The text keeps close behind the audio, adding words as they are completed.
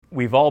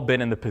we've all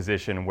been in the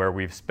position where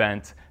we've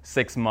spent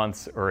 6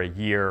 months or a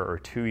year or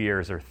 2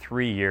 years or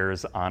 3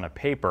 years on a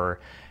paper,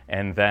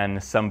 and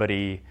then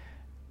somebody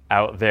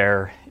out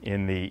there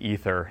in the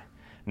ether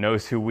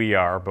knows who we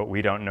are, but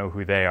we don't know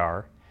who they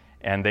are,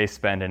 and they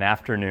spend an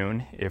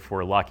afternoon, if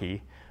we're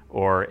lucky,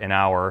 or an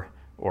hour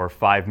or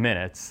 5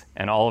 minutes,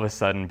 and all of a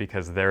sudden,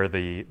 because they're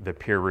the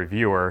peer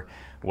reviewer,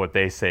 what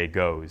they say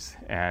goes.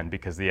 And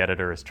because the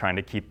editor is trying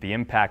to keep the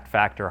impact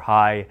factor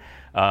high,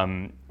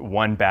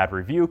 one bad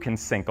review can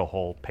sink a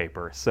whole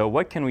paper. So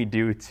what can we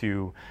do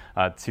to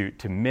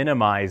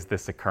minimize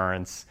this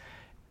occurrence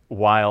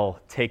while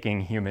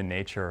taking human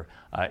nature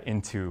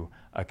into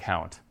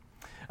account?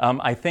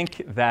 I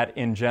think that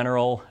in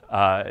general,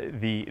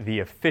 the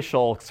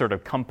official sort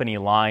of company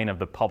line of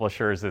the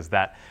publishers is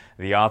that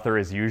the author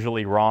is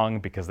usually wrong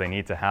because they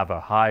need to have a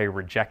high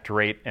reject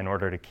rate in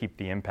order to keep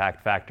the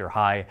impact factor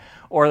high,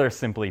 or they're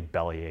simply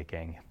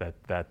bellyaching.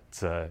 That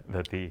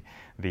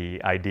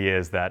the idea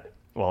is that,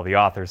 well, the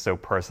author's so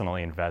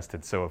personally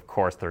invested, so of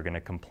course they're going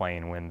to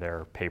complain when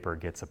their paper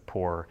gets a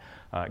poor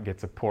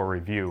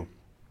review.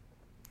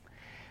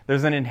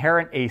 There's an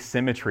inherent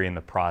asymmetry in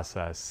the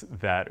process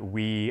that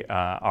we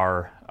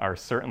are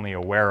certainly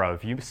aware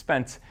of. You've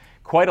spent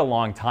quite a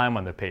long time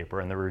on the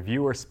paper, and the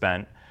reviewer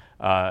spent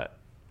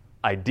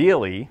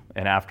ideally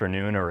an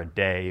afternoon or a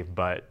day,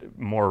 but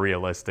more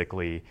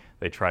realistically,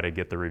 they try to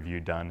get the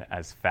review done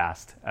as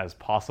fast as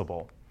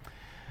possible.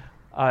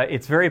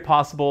 It's very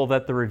possible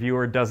that the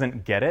reviewer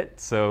doesn't get it,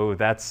 so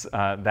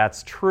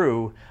that's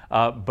true,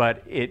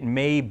 but it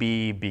may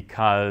be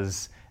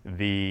because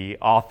the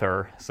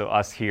author, so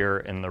us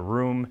here in the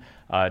room,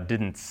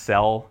 didn't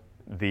sell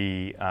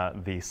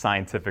the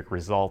scientific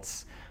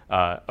results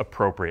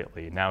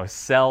appropriately. Now,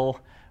 sell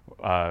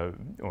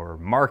or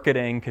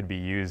marketing could be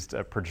used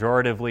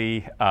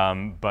pejoratively,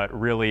 but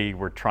really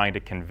we're trying to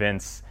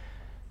convince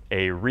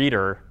a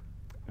reader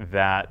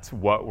that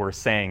what we're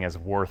saying is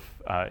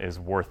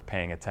worth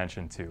paying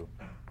attention to.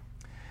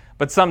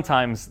 But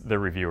sometimes the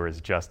reviewer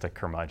is just a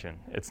curmudgeon.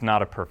 It's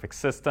not a perfect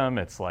system.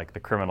 It's like the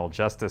criminal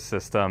justice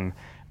system,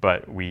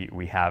 but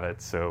we have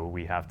it, so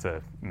we have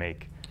to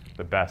make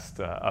the best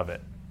of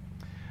it.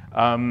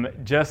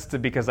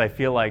 Just because I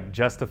feel like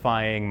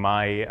justifying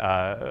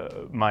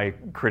my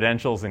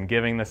credentials in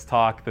giving this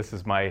talk, this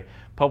is my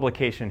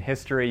publication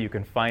history. You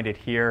can find it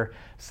here.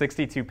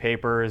 62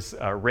 papers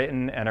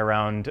written and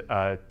around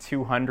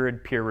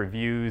 200 peer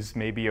reviews,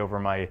 maybe over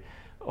my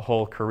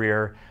whole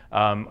career.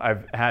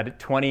 I've had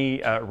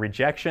 20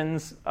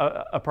 rejections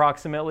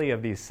approximately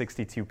of these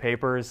 62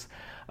 papers.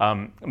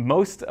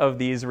 Most of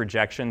these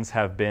rejections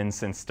have been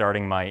since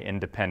starting my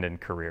independent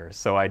career.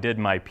 So I did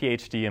my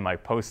PhD and my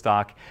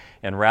postdoc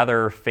in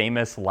rather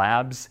famous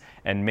labs,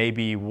 and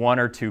maybe 1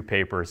 or 2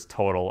 papers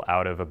total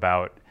out of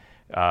about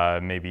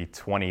maybe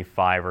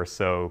 25 or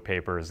so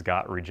papers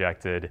got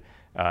rejected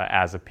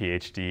as a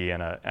PhD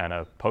and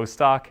a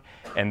postdoc.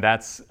 And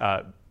that's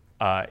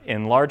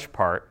in large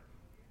part,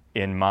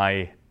 in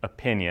my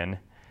opinion,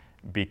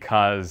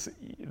 because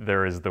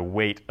there is the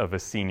weight of a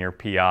senior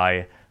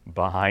PI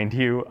behind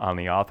you on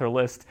the author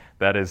list.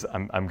 That is,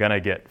 I'm going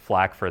to get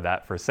flack for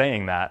that, for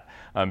saying that,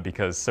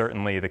 because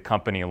certainly the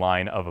company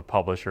line of a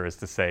publisher is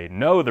to say,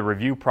 no, the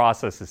review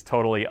process is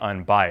totally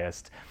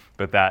unbiased,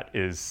 but that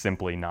is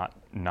simply not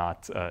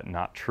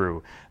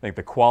true. I think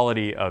the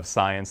quality of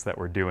science that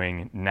we're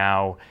doing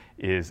now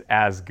is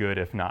as good,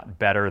 if not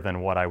better,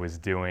 than what I was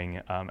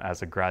doing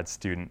as a grad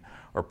student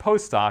or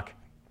postdoc.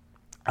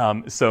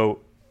 So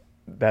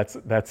that's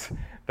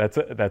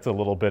a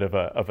little bit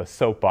of a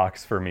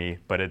soapbox for me,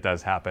 but it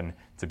does happen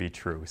to be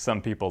true.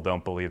 Some people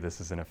don't believe this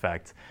is an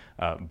effect,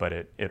 but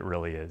it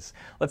really is.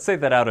 Let's say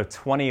that out of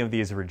 20 of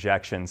these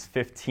rejections,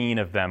 15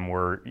 of them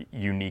were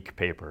unique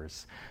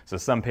papers. So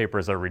some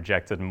papers are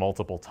rejected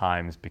multiple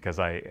times because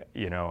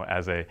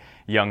as a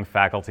young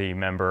faculty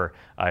member,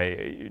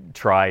 I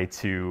try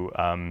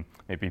to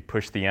maybe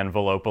push the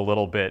envelope a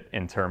little bit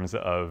in terms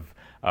of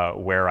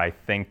where I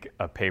think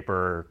a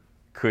paper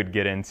could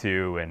get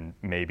into, and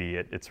maybe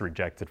it's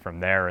rejected from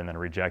there and then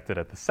rejected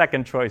at the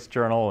second choice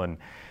journal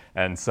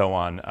and so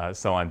on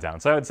down.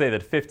 So I would say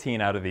that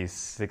 15 out of these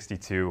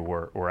 62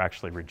 were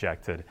actually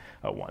rejected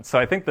at once. So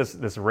I think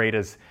this rate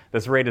is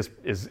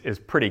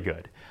pretty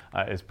good.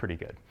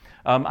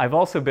 I've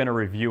also been a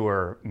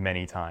reviewer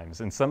many times,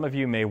 and some of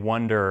you may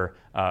wonder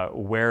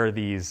where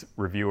these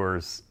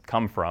reviewers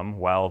come from.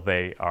 Well,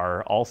 they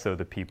are also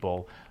the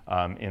people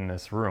in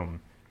this room.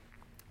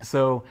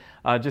 So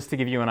just to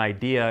give you an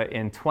idea,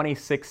 in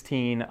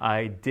 2016,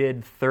 I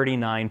did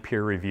 39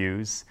 peer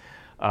reviews,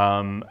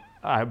 but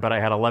I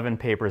had 11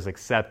 papers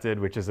accepted,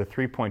 which is a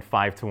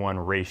 3.5 to 1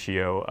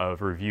 ratio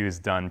of reviews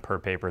done per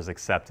papers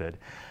accepted.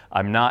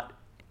 I'm not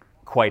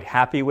quite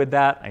happy with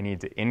that. I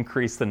need to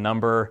increase the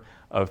number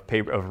of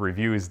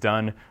reviews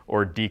done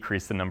or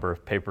decrease the number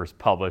of papers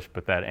published,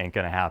 but that ain't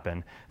going to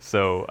happen.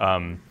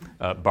 So,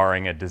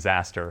 barring a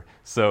disaster.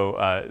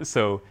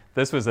 So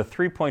this was a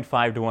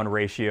 3.5 to 1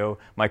 ratio.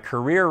 My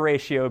career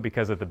ratio,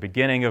 because at the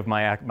beginning of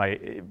my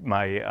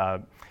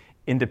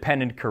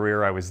independent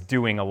career, I was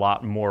doing a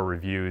lot more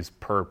reviews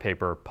per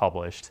paper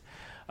published.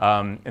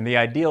 And the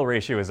ideal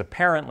ratio is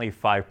apparently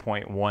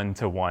 5.1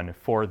 to 1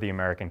 for the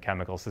American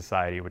Chemical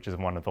Society, which is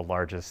one of the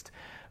largest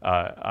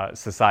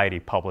society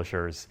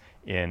publishers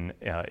in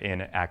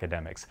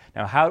academics.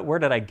 Now, where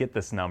did I get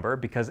this number?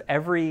 Because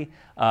every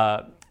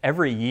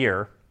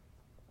year,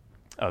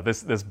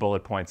 this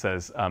bullet point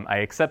says, I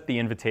accept the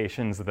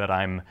invitations that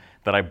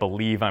I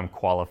believe I'm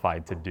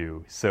qualified to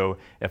do. So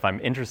if I'm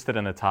interested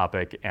in a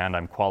topic and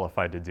I'm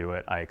qualified to do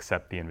it, I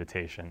accept the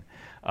invitation.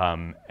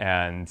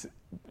 And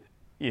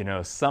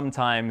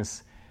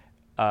sometimes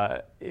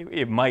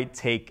it might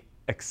take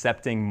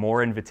accepting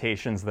more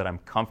invitations that I'm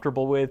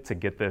comfortable with to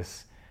get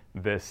this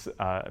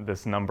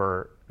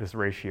number, this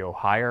ratio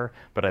higher,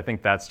 but I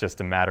think that's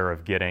just a matter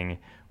of getting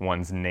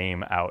one's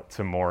name out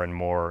to more and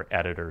more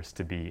editors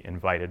to be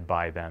invited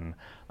by them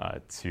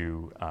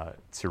to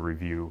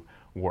review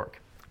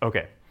work.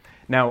 Okay,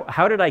 now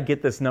how did I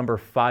get this number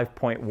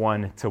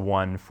 5.1 to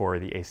 1 for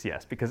the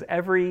ACS? Because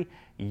every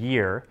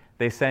year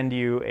they send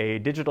you a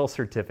digital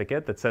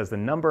certificate that says the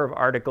number of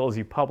articles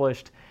you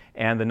published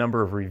and the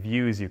number of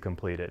reviews you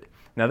completed.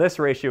 Now this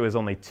ratio is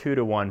only 2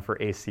 to 1 for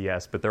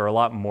ACS, but there are a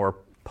lot more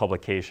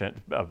publishers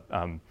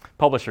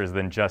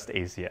than just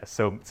ACS.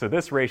 So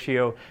this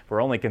ratio, if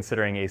we're only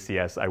considering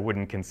ACS, I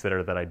wouldn't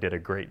consider that I did a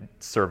great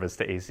service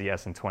to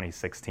ACS in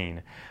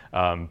 2016,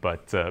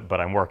 but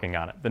I'm working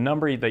on it. The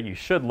number that you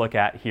should look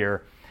at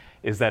here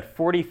is that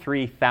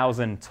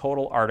 43,000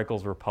 total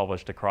articles were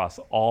published across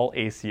all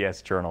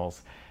ACS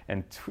journals,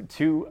 and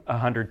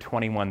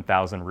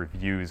 221,000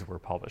 reviews were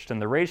published.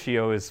 And the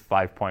ratio is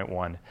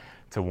 5.1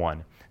 to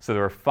 1. So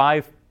there are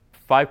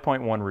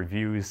 5.1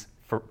 reviews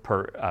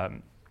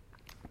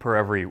per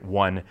every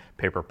one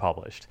paper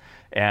published.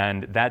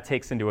 And that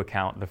takes into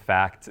account the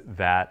fact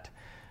that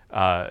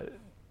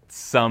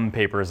some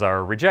papers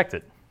are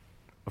rejected,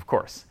 of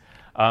course.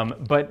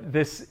 But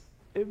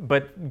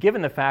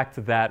given the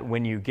fact that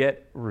when you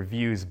get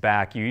reviews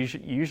back, you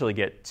usually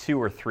get 2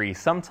 or 3,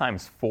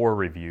 sometimes 4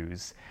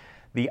 reviews,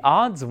 the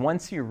odds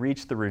once you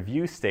reach the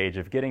review stage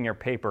of getting your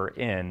paper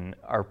in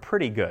are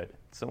pretty good.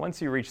 So once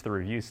you reach the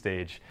review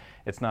stage,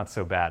 it's not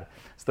so bad.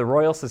 So the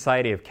Royal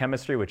Society of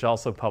Chemistry, which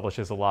also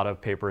publishes a lot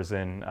of papers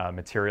in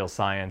material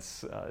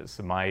science,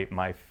 so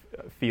my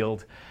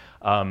field,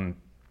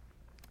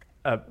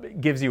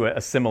 gives you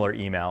a similar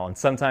email. And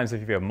sometimes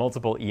if you have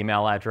multiple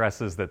email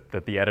addresses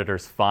that the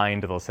editors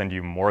find, they'll send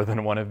you more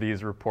than one of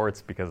these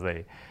reports because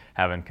they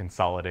haven't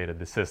consolidated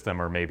the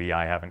system, or maybe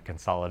I haven't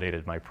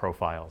consolidated my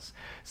profiles.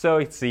 So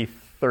you see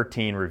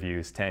 13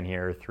 reviews, 10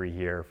 here, 3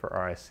 here for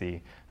RSC,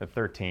 the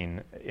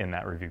 13 in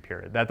that review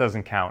period. That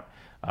doesn't count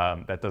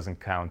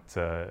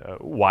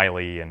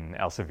Wiley and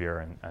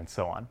Elsevier and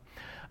so on.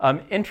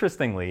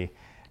 Interestingly,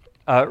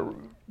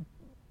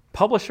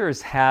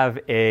 publishers have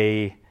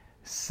a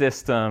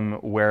system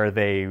where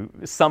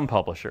some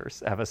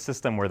publishers have a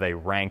system where they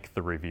rank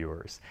the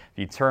reviewers. If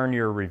you turn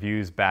your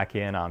reviews back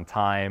in on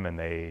time and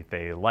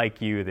they like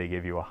you, they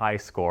give you a high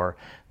score,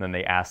 then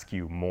they ask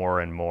you more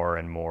and more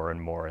and more and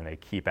more, and they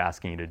keep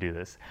asking you to do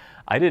this.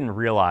 I didn't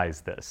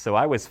realize this, so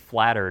I was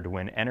flattered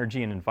when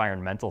Energy and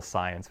Environmental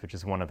Science, which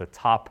is one of the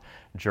top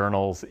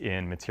journals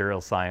in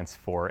material science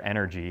for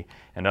energy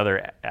and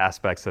other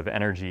aspects of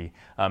energy,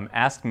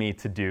 asked me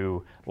to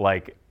do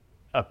like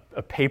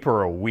a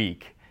paper a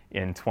week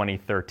in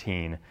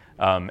 2013.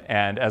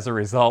 And as a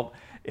result,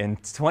 in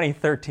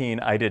 2013,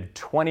 I did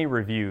 20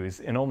 reviews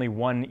in only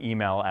one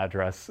email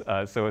address.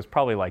 So it was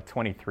probably like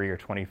 23 or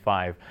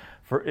 25.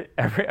 For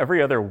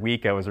every other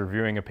week, I was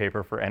reviewing a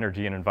paper for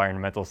Energy and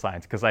Environmental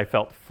Science because I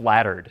felt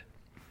flattered.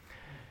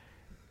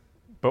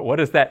 But what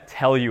does that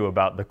tell you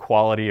about the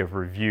quality of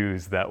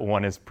reviews that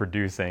one is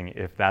producing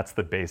if that's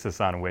the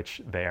basis on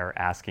which they are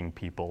asking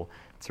people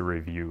to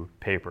review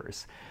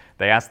papers?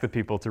 They ask the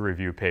people to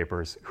review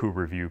papers who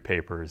review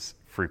papers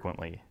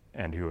frequently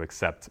and who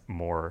accept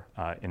more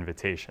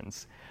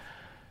invitations.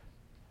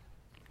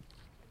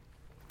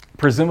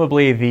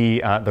 Presumably,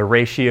 the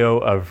ratio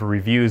of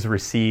reviews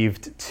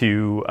received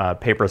to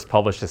papers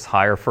published is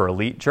higher for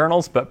elite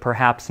journals, but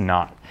perhaps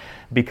not,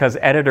 because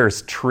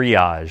editors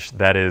triage,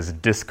 that is,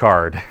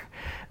 discard.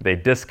 They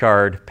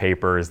discard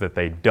papers that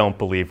they don't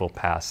believe will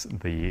pass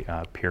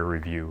the peer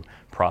review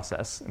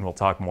process, and we'll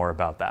talk more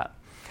about that.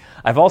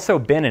 I've also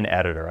been an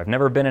editor. I've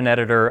never been an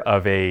editor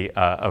of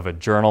a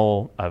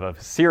journal, of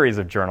a series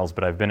of journals,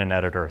 but I've been an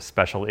editor of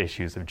special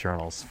issues of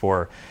journals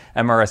for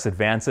MRS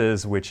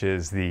Advances, which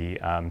is the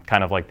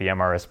kind of like the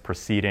MRS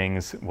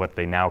Proceedings, what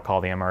they now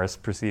call the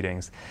MRS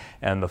Proceedings,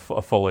 and a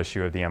full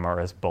issue of the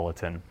MRS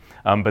Bulletin.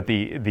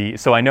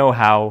 So I know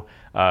how,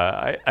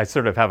 I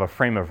sort of have a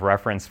frame of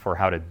reference for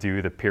how to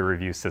do the peer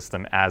review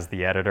system as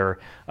the editor,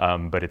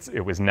 but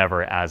it was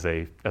never as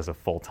a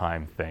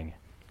full-time thing.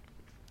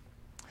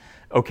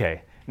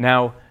 Okay,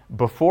 now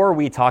before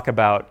we talk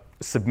about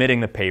submitting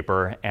the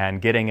paper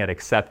and getting it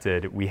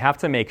accepted, we have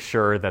to make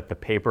sure that the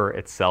paper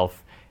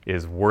itself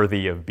is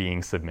worthy of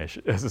being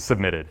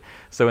submitted.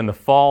 So in the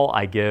fall,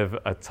 I gave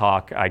a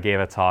talk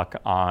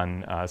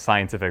on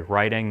scientific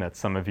writing that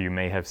some of you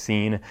may have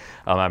seen.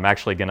 I'm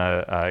actually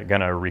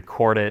gonna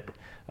record it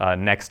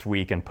next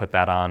week and put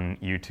that on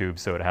YouTube,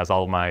 so it has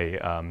all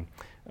my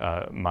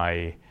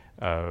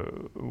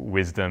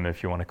wisdom,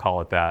 if you want to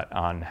call it that,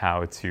 on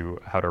how to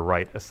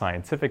write a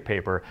scientific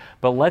paper.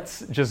 But let's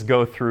just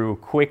go through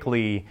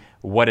quickly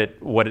what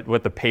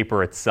the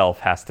paper itself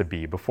has to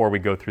be before we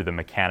go through the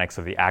mechanics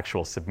of the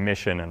actual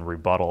submission and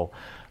rebuttal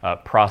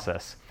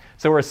process.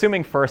 So we're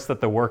assuming first that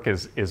the work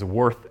is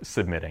worth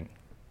submitting.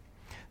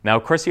 Now,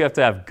 of course, you have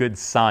to have good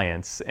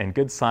science, and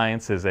good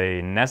science is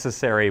a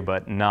necessary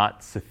but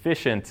not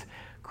sufficient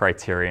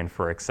criterion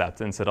for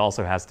acceptance. It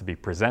also has to be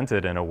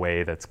presented in a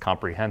way that's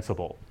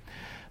comprehensible.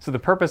 So the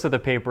purpose of the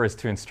paper is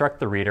to instruct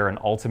the reader and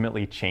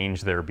ultimately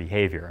change their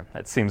behavior.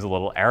 That seems a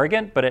little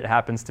arrogant, but it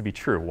happens to be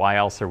true. Why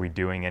else are we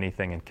doing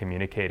anything and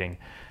communicating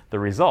the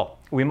result?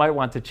 We might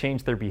want to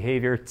change their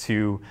behavior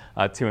to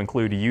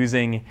include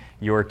using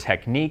your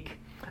technique,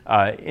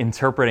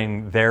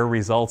 interpreting their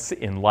results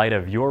in light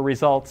of your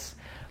results,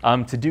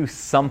 to do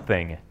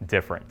something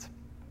different.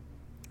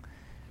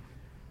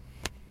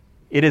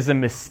 It is a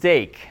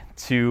mistake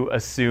to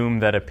assume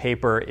that a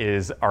paper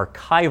is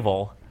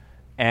archival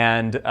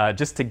and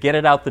just to get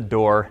it out the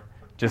door,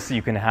 just so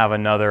you can have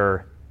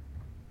another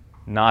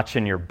notch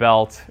in your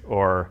belt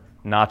or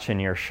notch in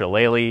your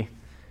shillelagh.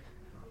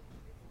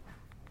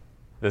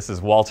 This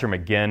is Walter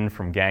McGinn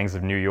from Gangs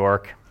of New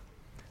York.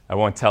 I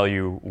won't tell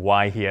you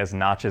why he has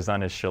notches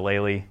on his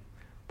shillelagh,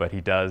 but he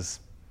does.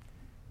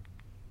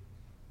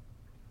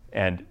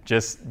 And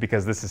just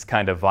because this is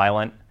kind of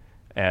violent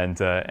and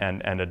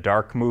a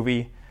dark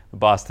movie, the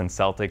Boston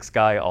Celtics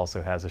guy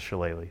also has a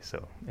shillelagh.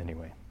 So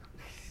anyway,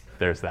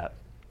 there's that.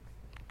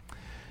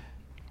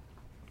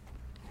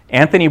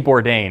 Anthony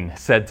Bourdain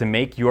said to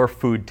make your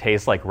food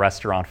taste like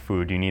restaurant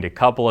food, you need a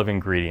couple of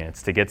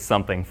ingredients to get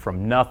something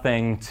from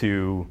nothing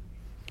to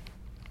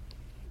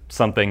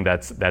something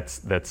that's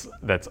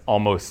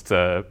almost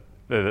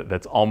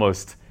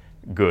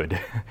good.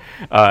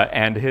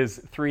 And his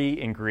three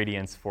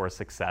ingredients for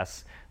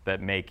success that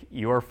make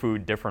your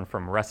food different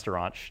from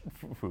restaurant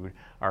food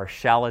are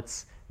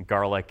shallots,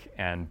 garlic,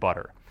 and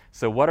butter.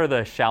 So what are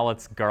the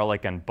shallots,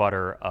 garlic, and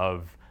butter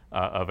of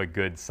a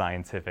good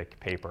scientific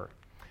paper?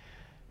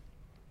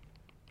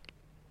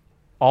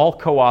 All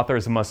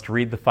co-authors must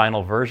read the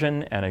final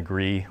version and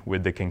agree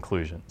with the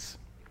conclusions.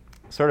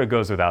 Sort of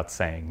goes without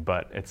saying,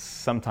 but it's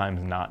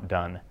sometimes not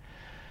done.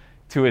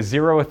 To a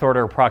zeroth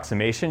order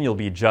approximation, you'll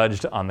be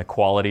judged on the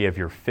quality of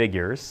your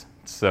figures.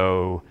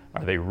 So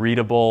are they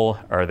readable?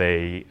 Are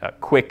they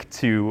quick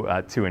to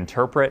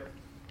interpret?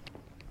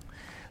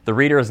 The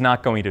reader is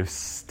not going to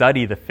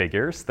study the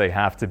figures. They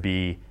have to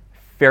be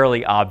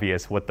fairly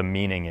obvious what the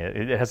meaning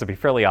is. It has to be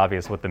fairly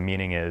obvious what the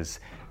meaning is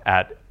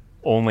at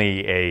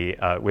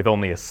with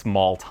only a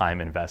small time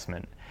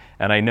investment.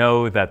 And I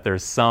know that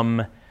there's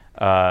some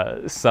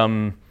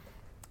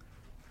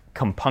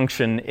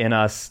compunction in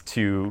us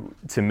to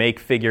make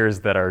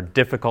figures that are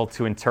difficult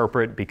to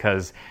interpret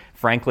because,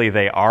 frankly,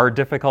 they are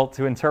difficult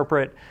to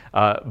interpret,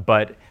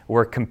 but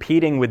we're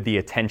competing with the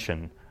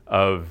attention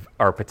of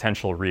our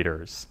potential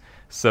readers.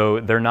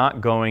 So they're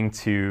not going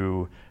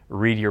to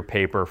read your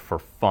paper for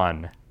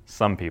fun.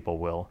 Some people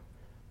will,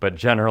 but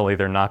generally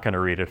they're not going to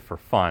read it for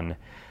fun.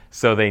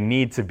 So they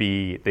need to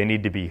be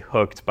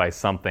hooked by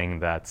something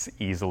that's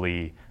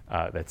easily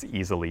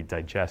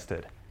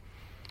digested.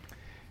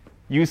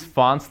 Use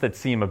fonts that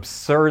seem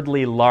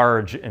absurdly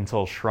large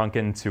until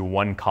shrunken to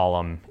one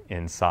column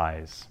in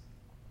size.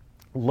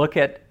 Look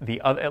at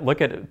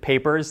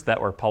papers that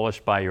were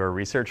published by your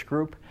research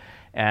group,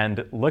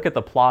 and look at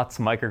the plots,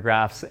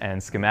 micrographs,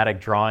 and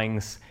schematic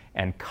drawings,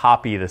 and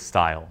copy the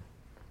style.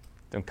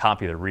 Don't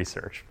copy the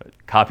research, but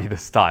copy the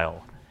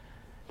style.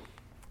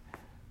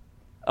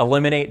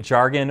 Eliminate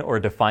jargon or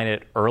define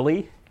it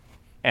early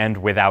and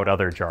without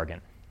other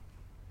jargon.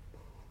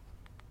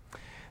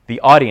 The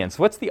audience.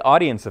 What's the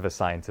audience of a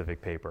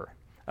scientific paper?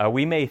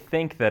 We may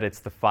think that it's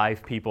the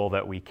 5 people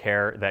that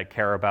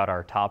care about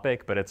our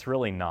topic, but it's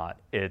really not.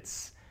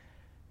 It's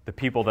the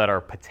people that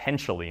are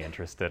potentially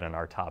interested in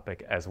our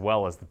topic as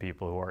well as the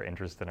people who are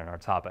interested in our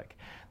topic.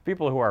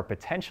 People who are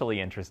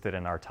potentially interested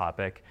in our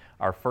topic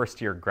are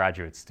first-year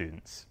graduate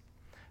students.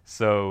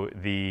 So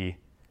the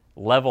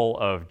level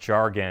of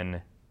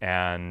jargon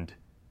and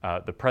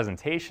the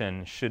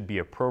presentation should be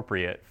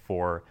appropriate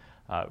for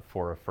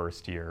a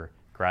first-year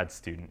grad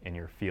student in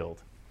your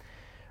field.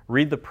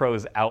 Read the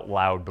prose out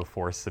loud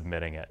before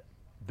submitting it.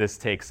 This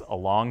takes a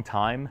long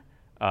time,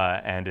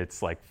 and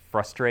it's like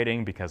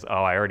frustrating because,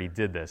 I already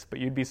did this, but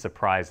you'd be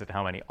surprised at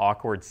how many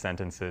awkward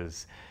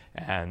sentences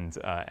and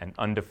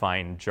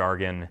undefined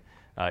jargon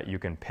you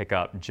can pick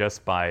up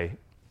just by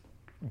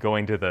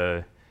going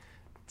to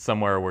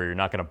somewhere where you're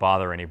not going to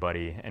bother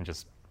anybody and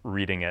just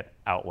reading it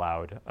out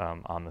loud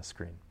on the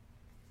screen.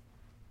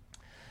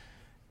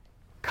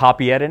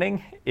 Copy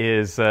editing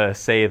is,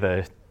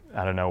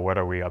 what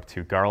are we up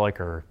to,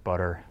 garlic or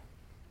butter?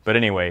 But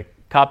anyway,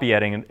 Copy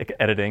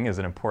editing is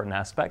an important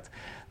aspect.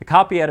 The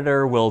copy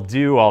editor will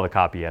do all the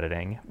copy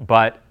editing,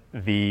 but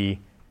the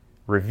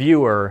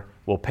reviewer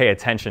will pay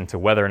attention to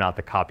whether or not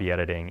the copy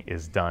editing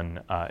is done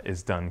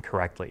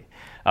correctly.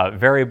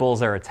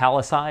 Variables are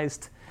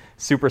italicized.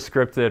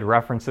 Superscripted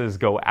references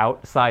go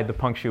outside the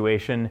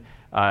punctuation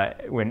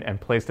and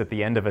placed at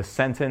the end of a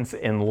sentence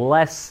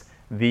unless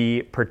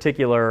the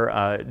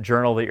particular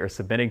journal that you're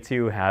submitting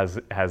to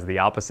has the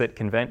opposite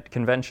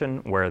convention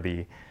where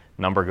the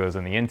number goes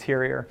in the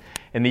interior.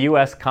 In the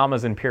US,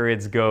 commas and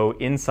periods go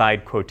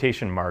inside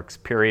quotation marks,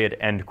 period,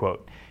 end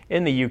quote.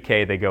 In the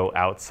UK, they go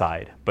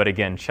outside, but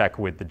again, check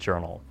with the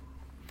journal.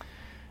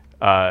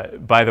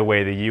 By the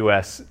way, the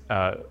US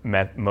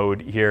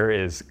mode here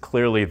is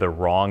clearly the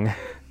wrong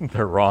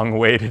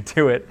way to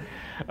do it,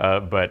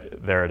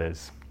 but there it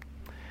is.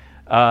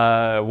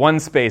 One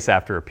space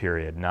after a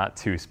period, not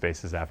two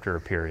spaces after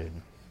a period.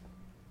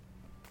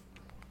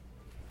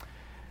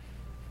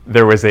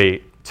 There was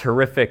a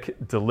terrific,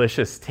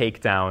 delicious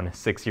takedown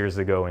 6 years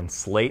ago in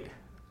Slate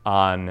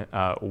on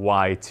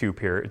why two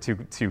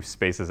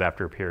spaces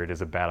after a period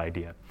is a bad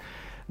idea.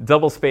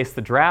 Double space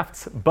the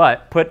drafts,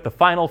 but put the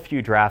final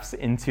few drafts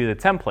into the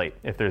template.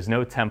 If there's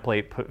no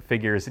template, put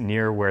figures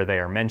near where they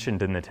are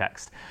mentioned in the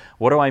text.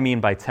 What do I mean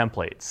by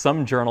template?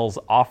 Some journals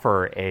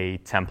offer a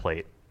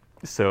template.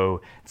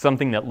 So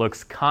something that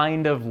looks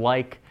kind of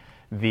like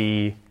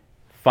the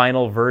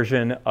final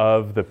version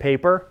of the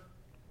paper.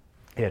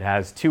 It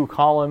has 2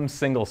 columns,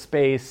 single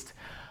spaced,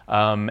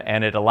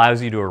 and it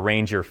allows you to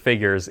arrange your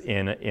figures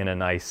in a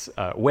nice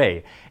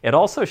way. It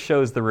also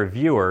shows the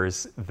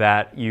reviewers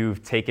that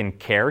you've taken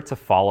care to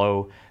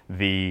follow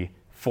the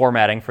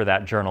formatting for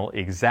that journal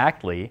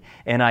exactly.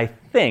 And I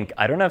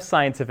don't have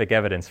scientific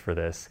evidence for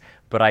this,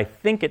 but I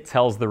think it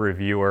tells the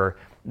reviewer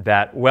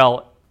that,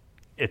 well,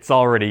 it's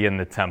already in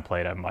the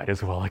template, I might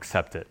as well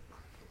accept it.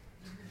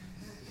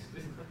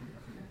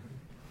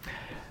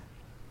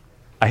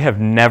 I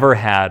have never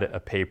had a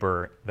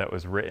paper that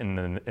was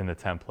written in the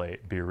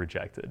template be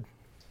rejected.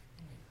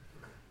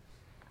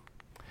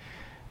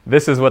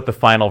 This is what the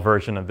final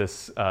version of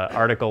this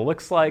article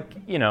looks like.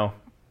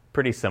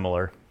 Pretty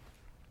similar.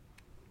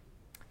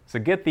 So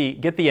get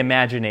the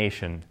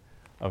imagination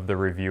of the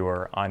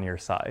reviewer on your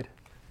side.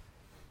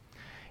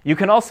 You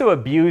can also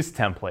abuse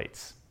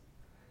templates.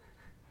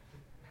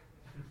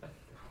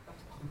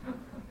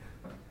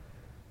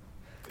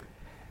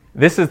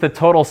 This is the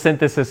total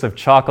synthesis of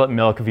chocolate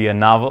milk via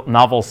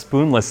novel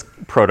spoonless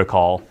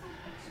protocol.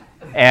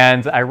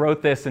 And I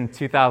wrote this in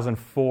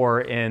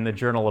 2004 in the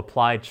journal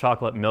Applied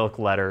Chocolate Milk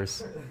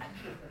Letters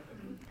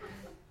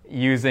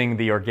using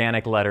the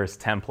organic letters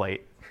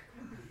template.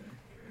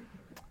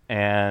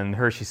 And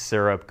Hershey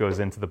syrup goes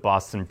into the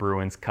Boston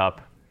Bruins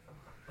cup.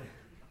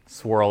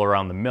 Swirl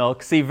around the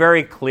milk. See,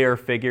 very clear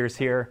figures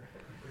here.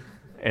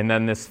 And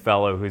then this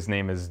fellow, whose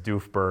name is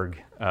Doofberg,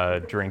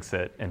 drinks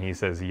it, and he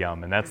says,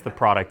 yum. And that's the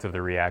product of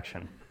the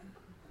reaction.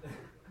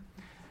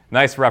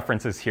 Nice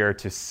references here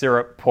to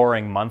syrup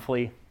pouring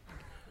monthly.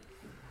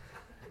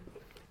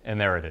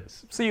 And there it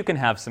is. So you can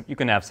have some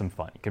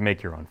fun. You can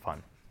make your own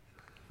fun.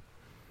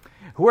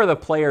 Who are the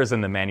players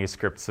in the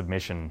manuscript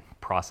submission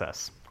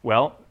process?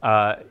 Well,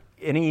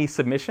 any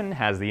submission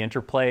has the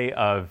interplay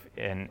of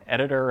an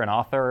editor, an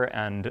author,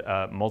 and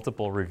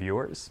multiple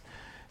reviewers.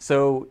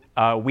 So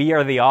we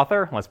are the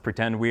author. Let's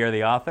pretend we are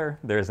the author.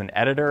 There's an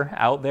editor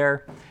out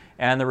there,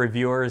 and the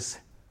reviewers,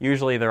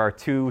 usually there are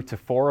 2 to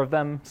 4 of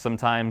them.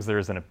 Sometimes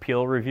there's an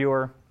appeal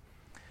reviewer.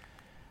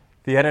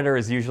 The editor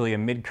is usually a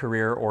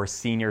mid-career or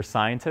senior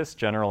scientist,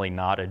 generally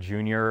not a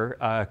junior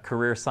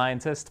career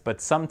scientist, but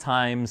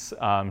sometimes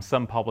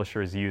some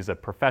publishers use a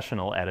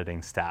professional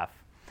editing staff.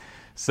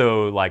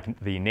 So like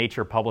the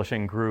Nature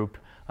Publishing Group,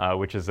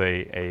 which is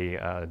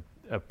a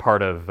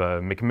part of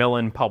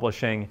Macmillan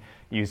Publishing,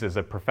 uses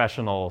a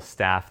professional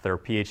staff. They're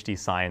PhD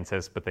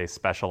scientists, but they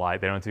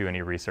specialize. They don't do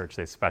any research.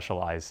 They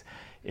specialize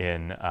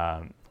in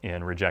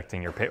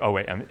rejecting your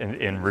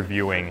in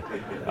reviewing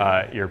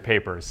your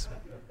papers.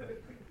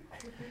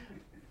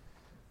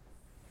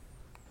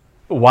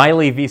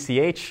 Wiley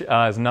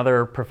VCH is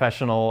another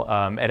professional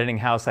editing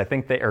house. I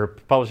think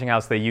publishing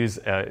house. They use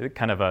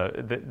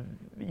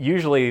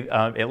usually,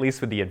 at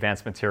least with the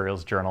advanced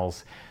materials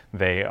journals,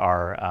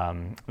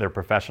 they're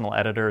professional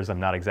editors. I'm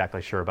not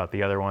exactly sure about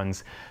the other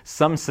ones.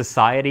 Some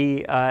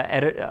society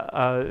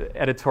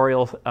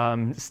editorial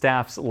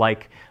staffs,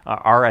 like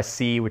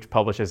RSC, which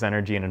publishes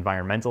Energy and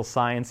Environmental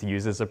Science,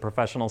 uses a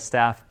professional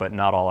staff, but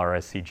not all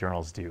RSC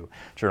journals do.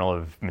 Journal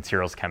of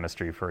Materials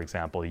Chemistry, for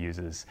example,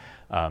 uses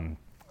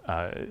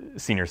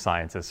senior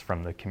scientists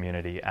from the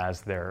community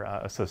as their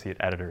associate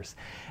editors.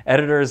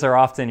 Editors are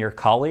often your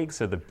colleagues,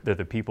 so they're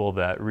the people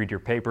that read your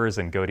papers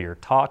and go to your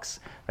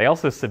talks. They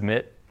also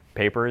submit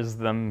papers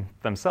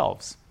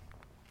themselves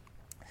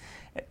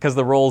because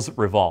the roles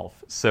revolve.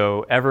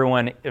 So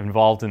everyone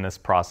involved in this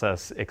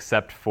process,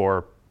 except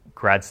for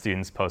grad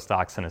students,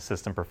 postdocs, and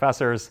assistant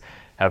professors,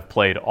 have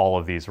played all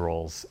of these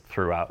roles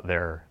throughout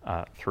their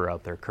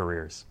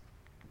careers.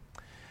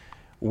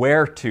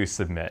 Where to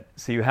submit.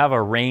 So you have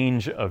a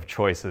range of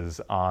choices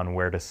on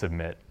where to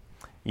submit.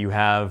 You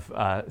have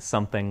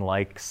something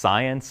like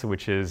Science,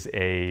 which is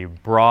a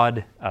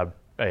broad,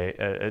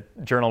 a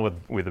journal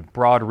with a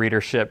broad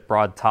readership,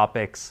 broad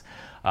topics,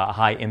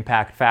 high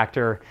impact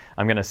factor.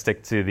 I'm going to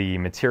stick to the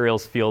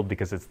materials field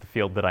because it's the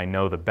field that I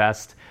know the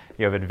best.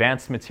 You have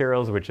Advanced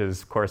Materials, which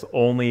is, of course,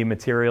 only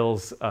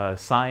materials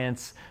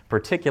science,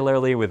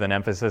 particularly with an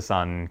emphasis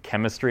on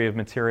chemistry of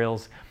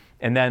materials.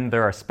 And then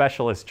there are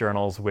specialist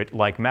journals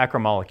like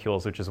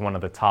Macromolecules, which is one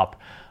of the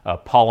top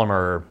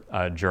polymer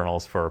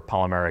journals for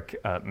polymeric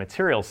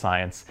material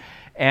science.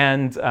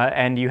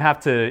 And you have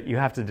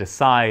to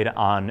decide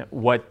on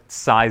what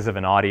size of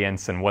an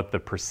audience and what the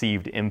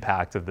perceived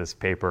impact of this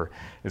paper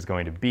is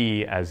going to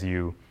be as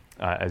you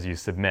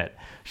submit.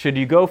 Should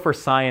you go for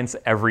Science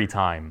every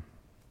time?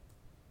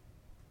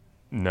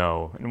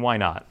 No. And why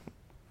not?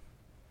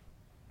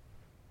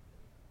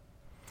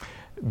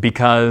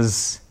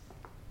 Because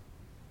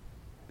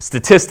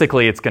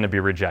statistically, it's going to be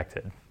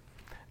rejected.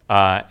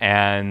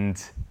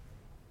 And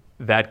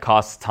that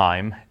costs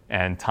time,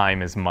 and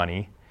time is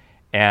money.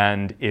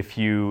 And if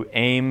you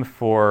aim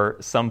for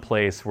some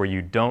place where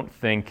you don't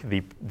think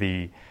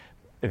the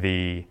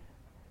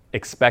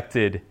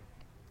expected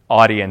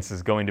audience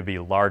is going to be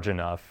large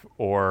enough,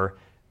 or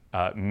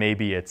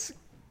maybe it's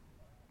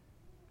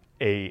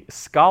a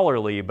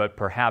scholarly but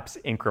perhaps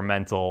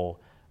incremental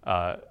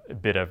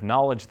bit of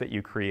knowledge that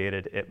you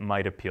created, it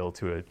might appeal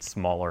to a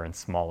smaller and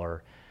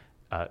smaller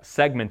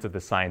segment of the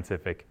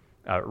scientific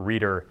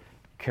reader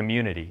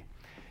community.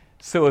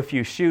 So if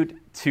you shoot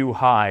too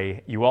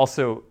high, you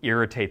also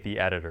irritate the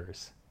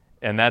editors.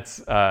 And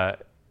that's not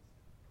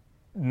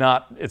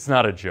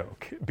a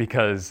joke,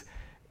 because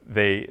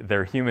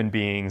they're human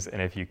beings,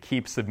 and if you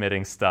keep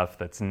submitting stuff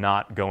that's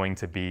not going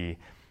to be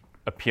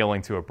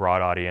appealing to a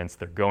broad audience,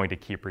 they're going to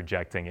keep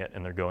rejecting it,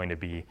 and they're going to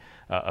be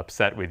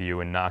upset with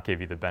you and not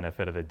give you the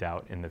benefit of the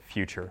doubt in the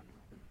future.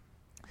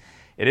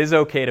 It is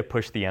okay to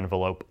push the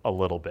envelope a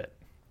little bit,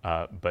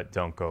 but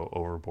don't go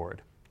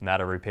overboard.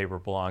 Not every paper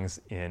belongs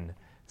in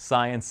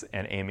Science,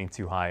 and aiming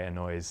too high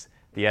annoys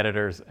the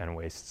editors and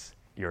wastes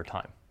your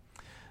time.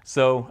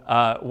 So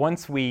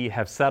once we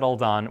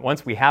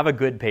have a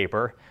good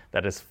paper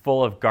that is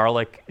full of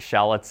garlic,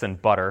 shallots,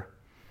 and butter,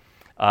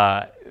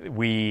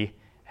 we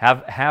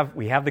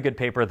have the good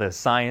paper, the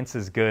science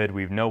is good,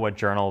 we know what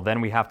journal, then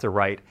we have to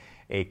write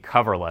a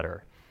cover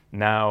letter.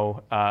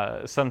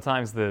 Now,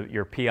 sometimes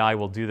your PI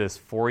will do this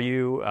for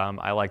you.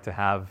 I like to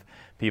have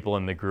people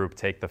in the group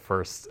take the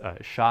first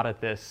shot at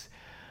this.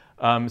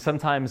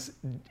 Sometimes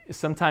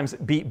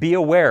be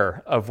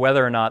aware of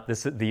whether or not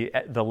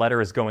the letter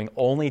is going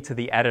only to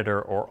the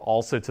editor or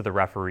also to the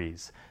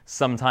referees.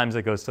 Sometimes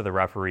it goes to the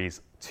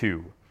referees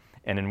too,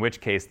 and in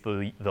which case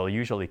they'll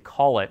usually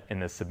call it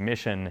in the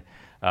submission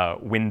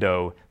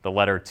window the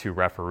letter to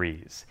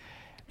referees.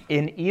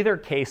 In either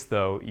case,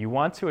 though, you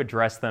want to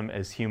address them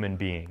as human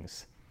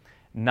beings,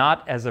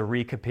 not as a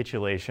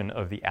recapitulation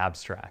of the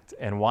abstract.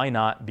 And why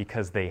not?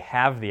 Because they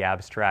have the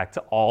abstract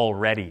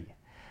already.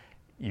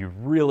 You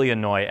really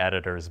annoy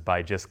editors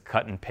by just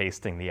cut and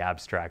pasting the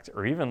abstract,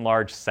 or even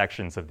large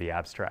sections of the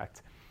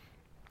abstract.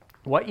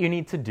 What you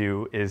need to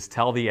do is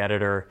tell the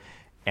editor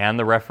and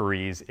the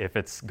referees, if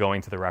it's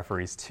going to the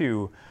referees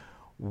too,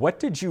 what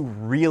did you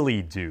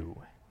really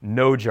do?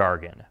 No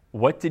jargon.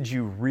 What did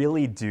you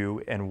really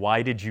do, and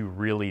why did you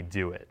really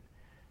do it?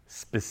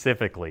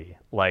 Specifically,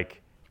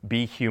 like,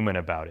 be human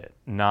about it,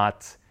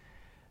 not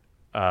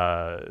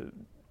a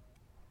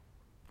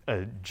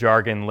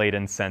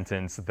jargon-laden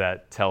sentence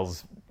that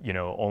tells,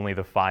 only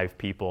the 5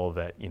 people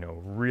that,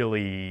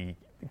 really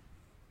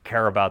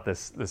care about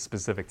this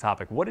specific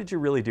topic. What did you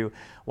really do?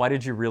 Why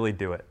did you really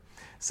do it?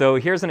 So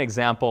here's an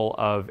example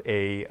of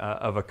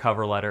a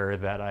cover letter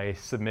that I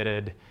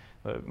submitted,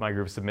 my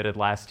group submitted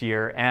last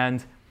year,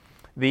 and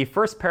the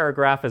first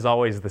paragraph is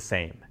always the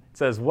same. It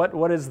says,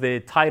 what is the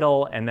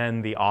title, and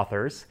then the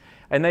authors.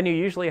 And then you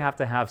usually have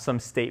to have some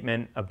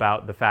statement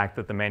about the fact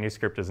that the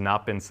manuscript has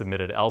not been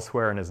submitted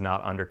elsewhere and is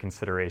not under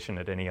consideration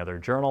at any other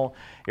journal.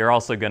 You're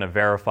also going to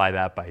verify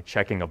that by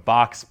checking a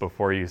box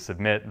before you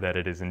submit that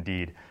it is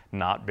indeed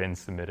not been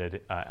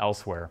submitted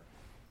elsewhere.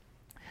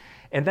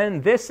 And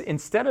then this,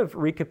 instead of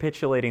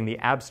recapitulating the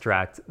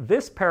abstract,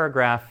 this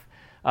paragraph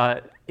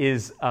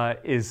is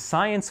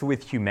science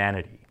with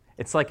humanity.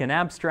 It's like an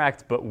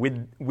abstract, but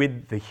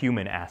with the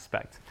human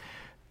aspect.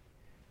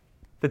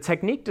 The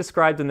technique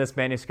described in this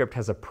manuscript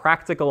has a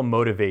practical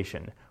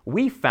motivation.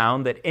 We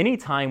found that any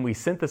time we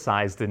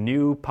synthesized a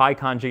new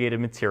pi-conjugated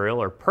material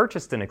or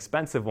purchased an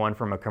expensive one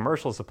from a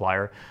commercial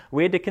supplier,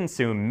 we had to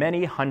consume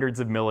many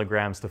hundreds of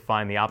milligrams to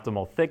find the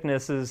optimal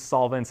thicknesses,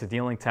 solvents,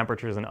 annealing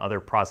temperatures, and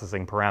other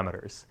processing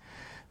parameters.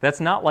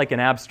 That's not like an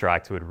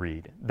abstract would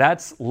read.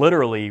 That's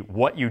literally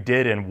what you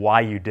did and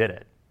why you did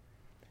it.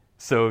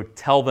 So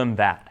tell them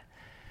that.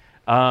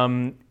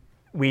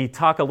 We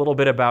talk a little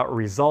bit about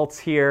results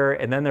here,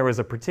 and then there was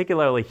a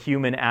particularly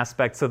human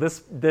aspect. So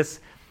this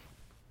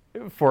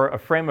for a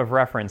frame of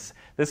reference,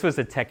 this was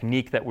a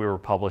technique that we were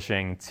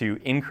publishing to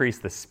increase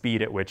the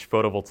speed at which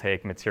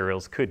photovoltaic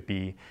materials could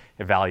be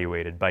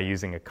evaluated by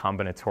using a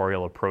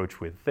combinatorial approach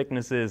with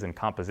thicknesses and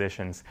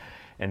compositions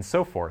and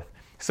so forth.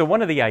 So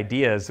one of the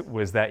ideas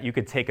was that you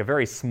could take a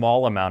very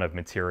small amount of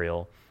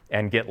material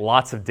and get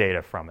lots of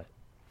data from it.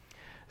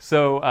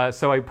 So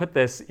I put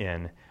this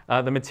in.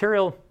 The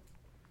material.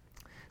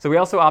 So we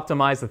also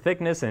optimized the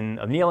thickness and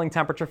annealing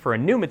temperature for a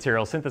new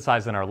material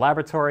synthesized in our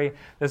laboratory.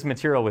 This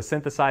material was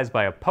synthesized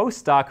by a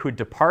postdoc who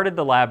departed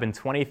the lab in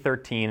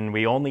 2013, and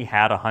we only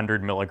had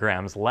 100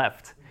 milligrams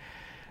left.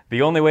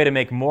 The only way to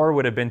make more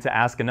would have been to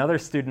ask another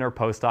student or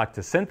postdoc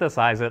to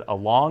synthesize it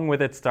along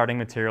with its starting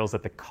materials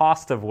at the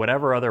cost of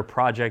whatever other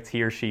project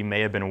he or she may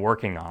have been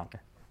working on.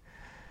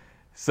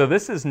 So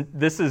this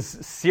is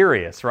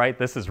serious, right?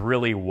 This is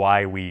really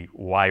why we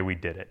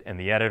did it, and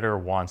the editor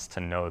wants to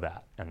know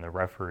that, and the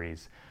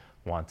referees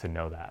want to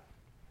know that.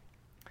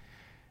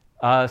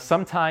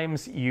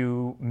 Sometimes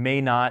you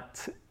may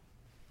not.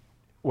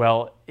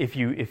 Well, if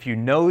you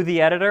know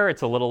the editor,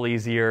 it's a little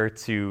easier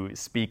to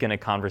speak in a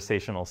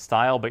conversational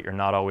style, but you're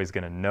not always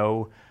going to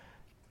know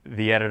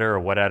the editor or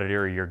what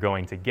editor you're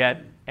going to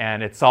get,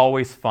 and it's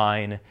always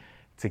fine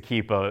to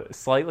keep a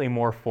slightly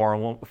more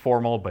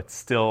formal but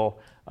still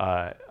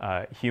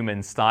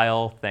human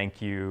style. Thank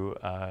you,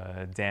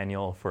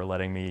 Daniel, for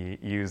letting me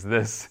use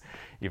this,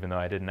 even though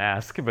I didn't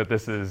ask. But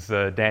this is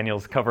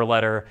Daniel's cover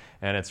letter,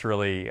 and it's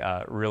really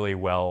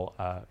well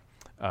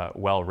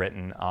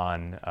written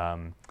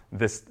on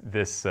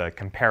this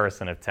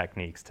comparison of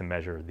techniques to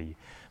measure the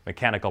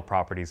mechanical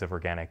properties of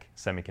organic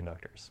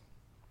semiconductors.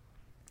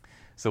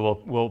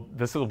 So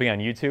this will be on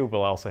YouTube.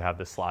 We'll also have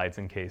the slides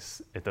in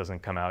case it doesn't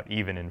come out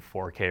even in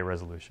 4K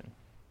resolution.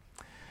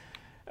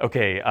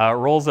 Okay,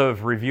 roles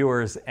of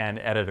reviewers and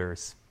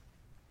editors.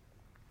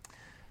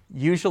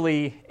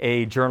 Usually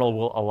a journal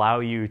will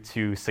allow you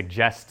to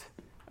suggest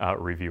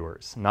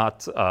reviewers.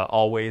 Not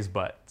always,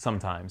 but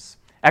sometimes.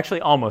 Actually,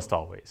 almost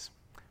always.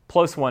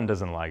 PLOS One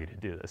doesn't allow you to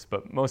do this,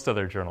 but most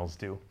other journals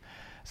do.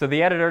 So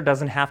the editor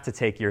doesn't have to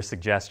take your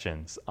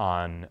suggestions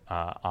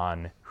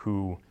on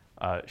who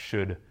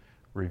should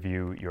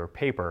review your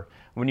paper.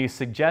 When you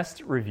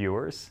suggest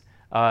reviewers,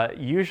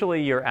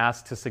 usually you're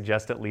asked to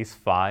suggest at least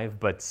 5,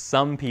 but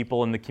some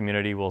people in the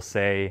community will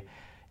say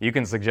you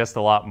can suggest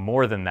a lot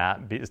more than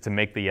that to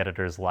make the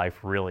editor's life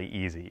really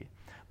easy.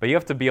 But you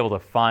have to be able to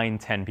find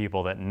 10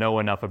 people that know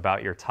enough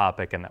about your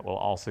topic and that will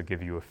also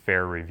give you a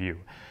fair review.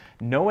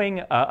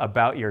 Knowing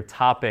about your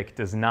topic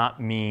does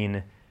not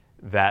mean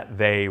that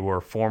they were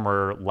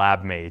former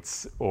lab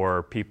mates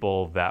or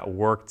people that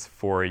worked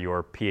for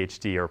your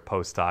PhD or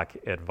postdoc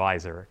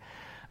advisor.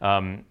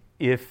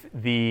 If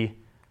the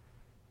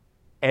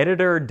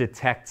editor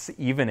detects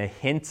even a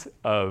hint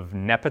of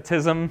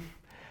nepotism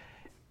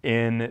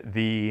in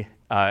the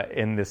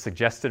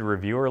suggested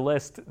reviewer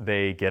list,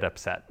 they get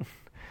upset.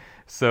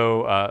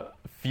 So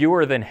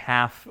fewer than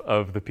half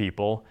of the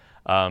people.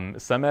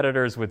 Some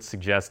editors would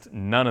suggest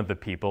none of the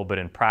people, but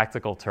in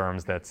practical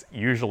terms, that's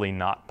usually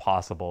not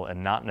possible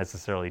and not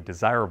necessarily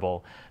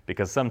desirable,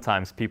 because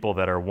sometimes people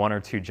that are 1 or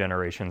 2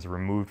 generations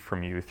removed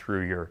from you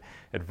through your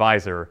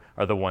advisor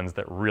are the ones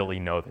that really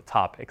know the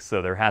topic.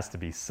 So there has to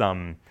be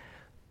some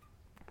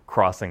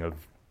crossing of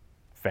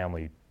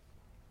family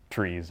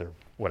trees or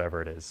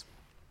whatever it is.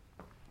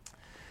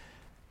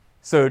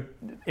 So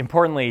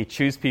importantly,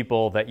 choose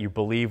people that you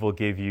believe will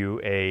give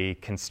you a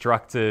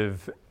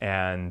constructive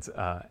and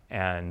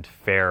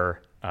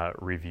fair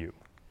review,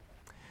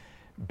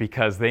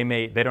 because they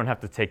don't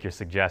have to take your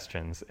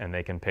suggestions, and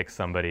they can pick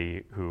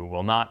somebody who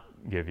will not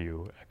give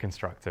you a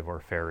constructive or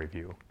fair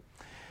review.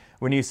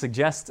 When you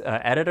suggest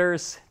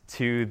editors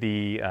to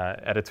the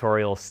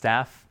editorial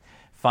staff,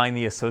 find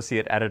the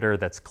associate editor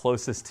that's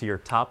closest to your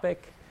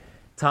topic,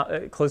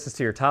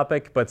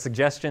 but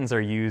suggestions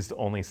are used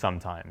only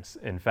sometimes.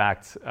 In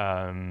fact,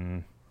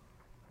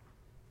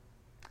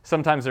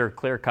 sometimes there are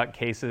clear-cut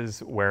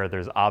cases where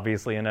there's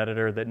obviously an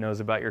editor that knows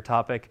about your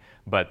topic,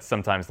 but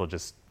sometimes they'll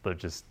just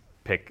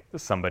pick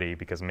somebody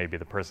because maybe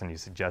the person you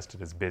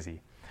suggested is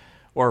busy,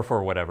 or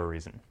for whatever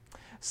reason.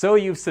 So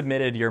you've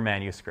submitted your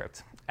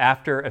manuscript.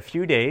 After a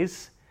few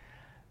days,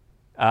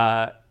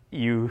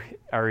 your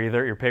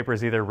paper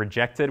is either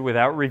rejected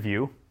without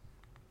review,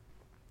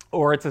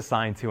 or it's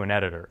assigned to an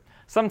editor.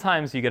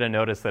 Sometimes you get a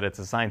notice that it's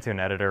assigned to an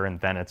editor and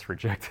then it's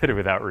rejected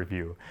without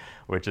review,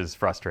 which is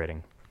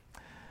frustrating.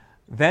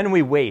 Then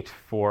we wait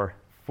for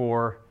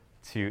 4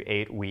 to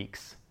 8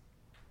 weeks.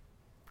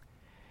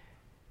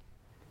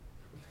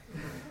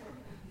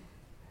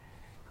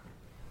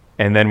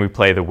 And then we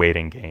play the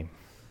waiting game.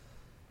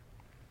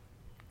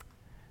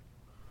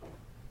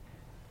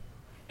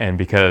 And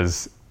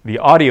because the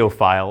audio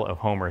file of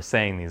Homer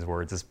saying these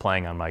words is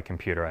playing on my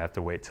computer, I have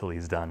to wait till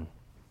he's done.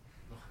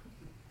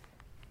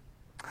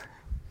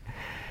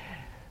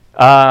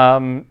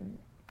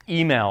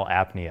 Email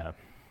apnea.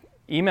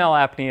 Email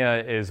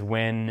apnea is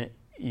when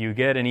you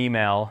get an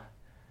email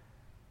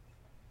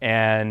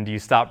and you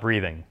stop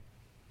breathing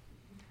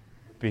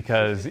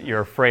because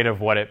you're afraid of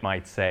what it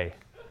might say.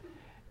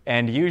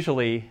 And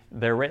usually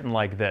they're written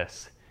like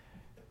this.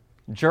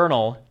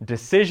 Journal,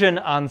 decision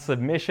on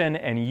submission,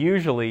 and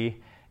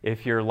usually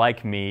if you're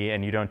like me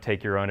and you don't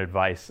take your own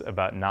advice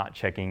about not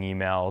checking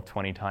email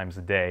 20 times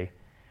a day,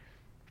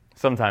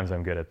 sometimes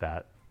I'm good at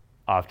that,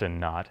 often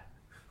not.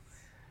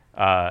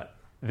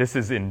 This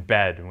is in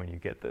bed when you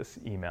get this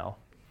email,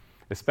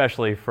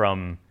 especially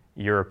from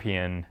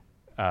European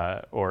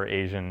or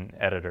Asian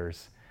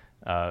editors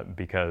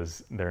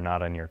because they're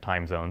not in your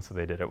time zone, so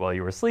they did it while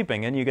you were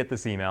sleeping, and you get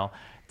this email.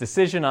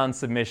 Decision on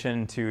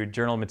submission to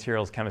Journal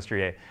Materials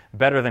Chemistry A,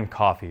 better than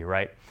coffee,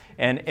 right?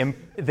 And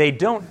they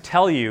don't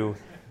tell you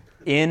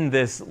in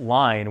this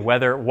line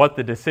what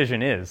the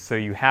decision is, so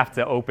you have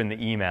to open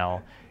the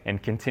email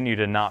and continue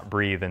to not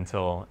breathe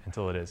until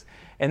it is.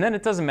 And then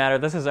it doesn't matter.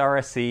 This is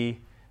RSC,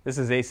 this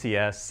is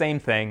ACS, same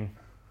thing,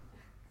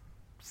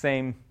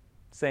 same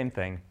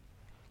thing.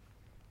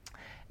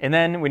 And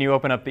then when you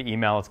open up the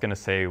email, it's going to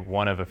say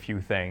one of a few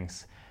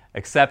things.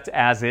 Accept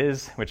as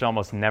is, which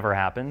almost never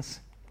happens.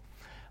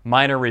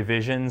 Minor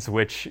revisions,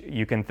 which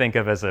you can think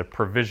of as a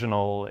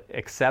provisional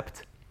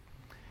accept.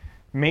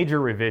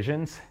 Major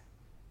revisions,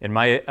 in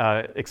my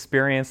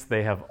experience,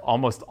 they have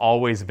almost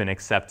always been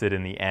accepted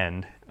in the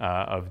end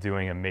of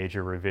doing a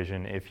major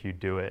revision if you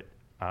do it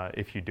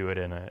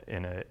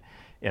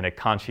in a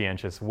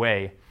conscientious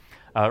way.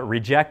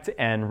 Reject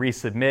and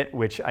resubmit,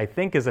 which I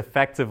think is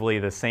effectively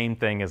the same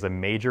thing as a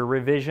major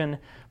revision,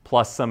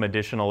 plus some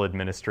additional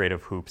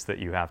administrative hoops that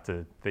you have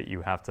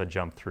to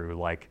jump through,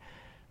 like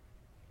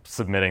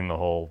submitting the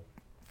whole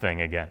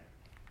thing again.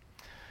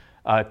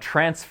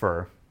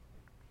 Transfer,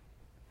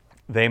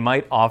 they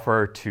might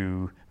offer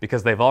to,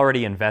 because they've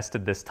already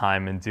invested this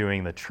time in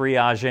doing the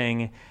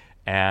triaging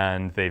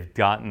and they've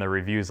gotten the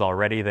reviews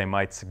already, they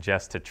might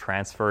suggest to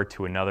transfer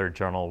to another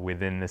journal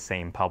within the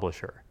same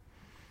publisher.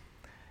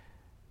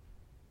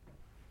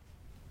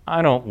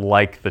 I don't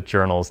like the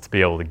journals to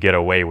be able to get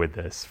away with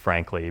this,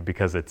 frankly,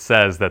 because it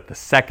says that the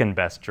second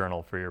best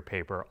journal for your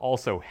paper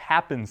also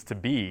happens to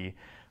be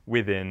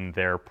within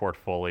their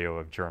portfolio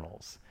of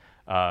journals.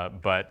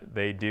 But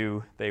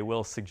they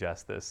will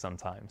suggest this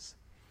sometimes.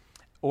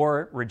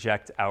 Or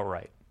reject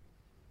outright.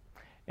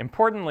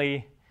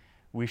 Importantly,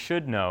 we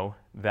should know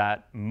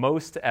that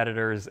most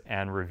editors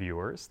and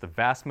reviewers, the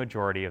vast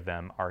majority of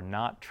them, are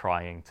not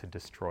trying to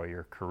destroy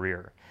your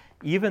career,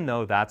 even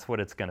though that's what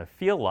it's going to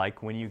feel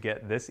like when you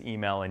get this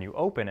email and you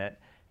open it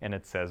and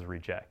it says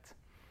reject.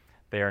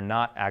 They are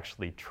not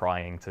actually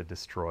trying to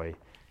destroy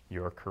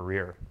your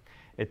career.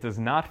 It does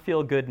not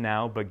feel good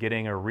now, but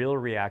getting a real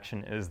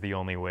reaction is the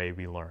only way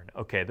we learn.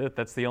 Okay,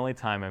 that's the only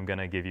time I'm going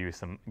to give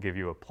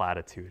you a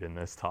platitude in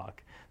this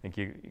talk. I think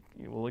you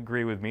will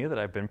agree with me that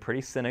I've been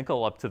pretty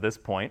cynical up to this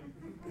point.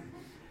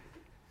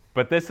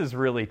 But this is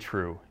really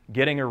true.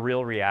 Getting a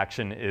real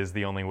reaction is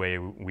the only way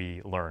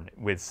we learn.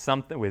 With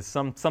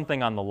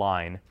something on the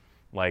line,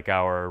 like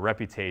our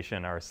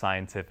reputation, our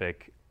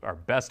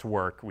best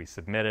work, we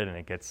submit it and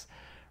it gets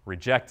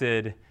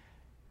rejected.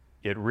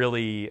 It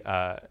really,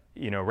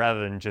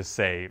 rather than just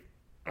say,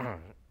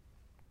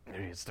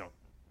 you just don't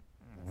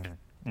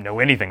know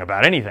anything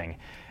about anything.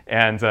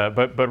 And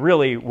but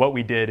really, what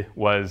we did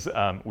was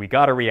we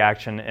got a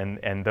reaction,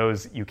 and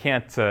those you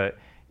can't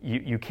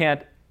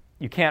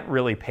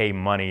really pay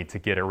money to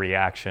get a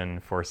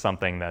reaction for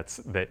something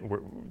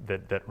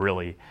that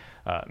really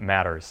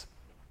matters.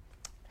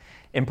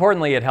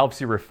 Importantly, it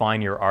helps you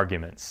refine your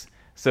arguments.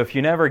 So if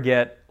you never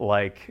get,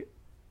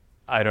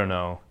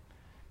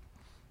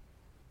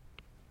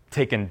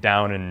 taken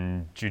down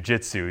in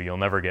jiu-jitsu, you'll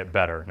never get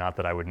better. Not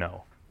that I would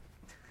know,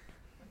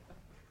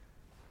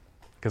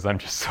 because I'm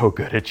just so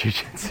good at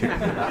jiu-jitsu.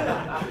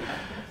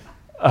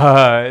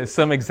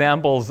 Some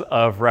examples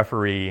of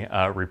referee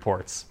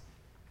reports.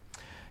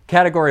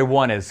 Category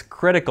 1 is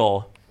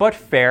critical, but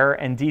fair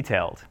and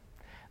detailed.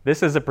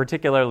 This is a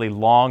particularly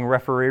long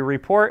referee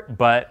report,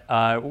 but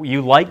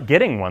you like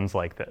getting ones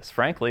like this,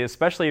 frankly,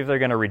 especially if they're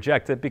going to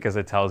reject it, because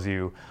it tells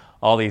you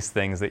all these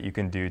things that you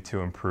can do to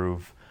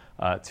improve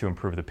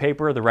the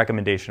paper. The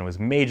recommendation was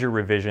major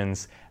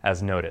revisions,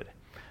 as noted.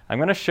 I'm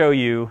going to show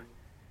you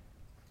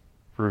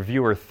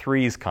reviewer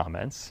 3's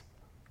comments,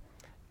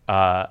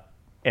 and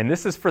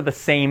this is for the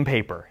same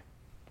paper.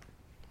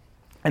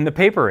 And the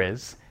paper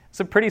it's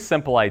a pretty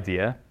simple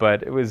idea,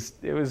 but it was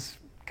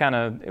kind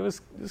of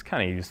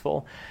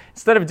useful.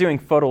 Instead of doing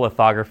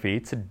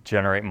photolithography to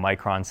generate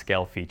micron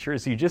scale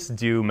features, you just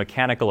do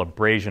mechanical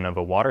abrasion of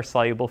a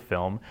water-soluble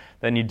film.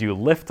 Then you do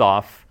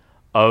lift-off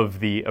of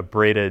the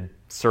abraded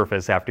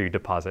surface after you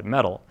deposit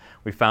metal.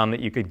 We found that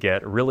you could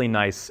get really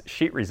nice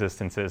sheet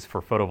resistances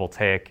for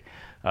photovoltaic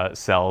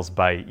cells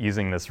by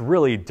using this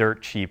really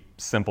dirt cheap,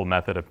 simple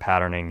method of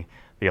patterning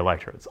the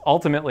electrodes.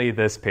 Ultimately,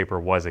 this paper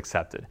was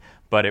accepted,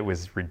 but it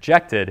was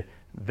rejected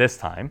this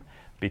time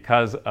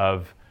because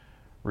of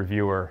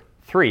reviewer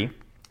 3,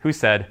 who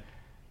said,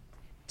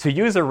 "To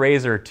use a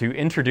razor to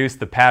introduce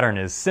the pattern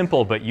is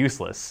simple but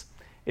useless.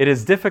 It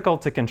is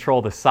difficult to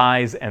control the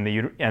size and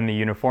the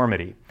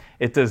uniformity.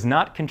 It does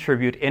not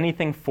contribute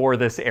anything for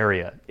this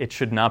area. It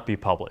should not be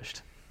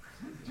published."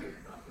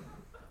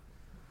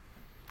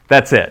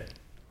 That's it.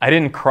 I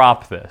didn't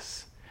crop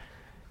this.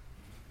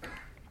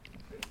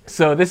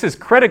 So this is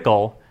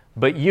critical,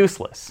 but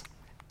useless.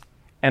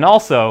 And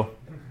also,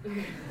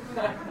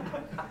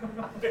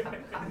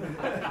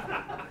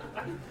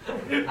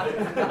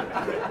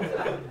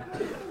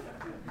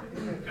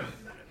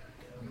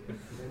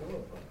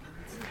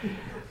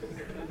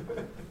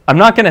 I'm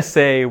not going to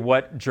say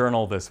what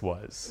journal this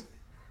was,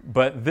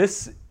 but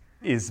this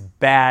is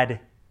bad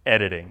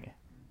editing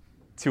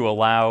to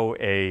allow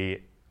a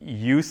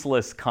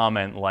useless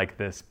comment like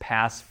this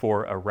pass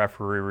for a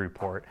referee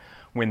report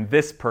when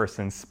this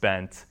person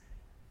spent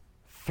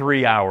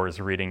 3 hours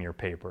reading your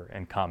paper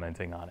and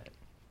commenting on it.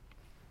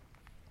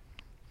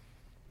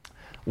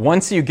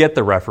 Once you get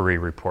the referee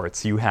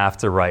reports, you have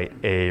to write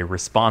a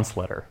response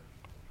letter.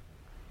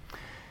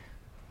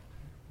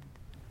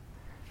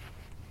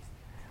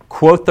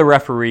 Quote the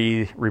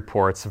referee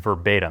reports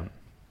verbatim,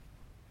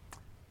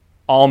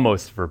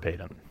 almost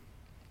verbatim.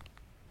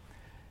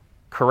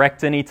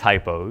 Correct any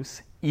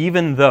typos,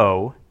 even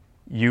though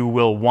you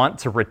will want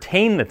to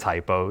retain the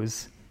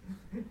typos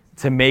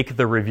to make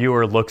the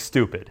reviewer look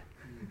stupid.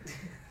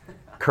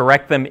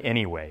 Correct them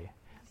anyway,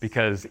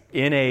 because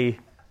in a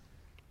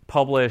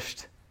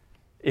published,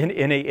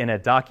 in a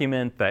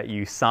document that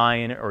you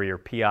sign or your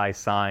PI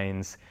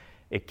signs,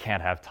 it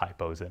can't have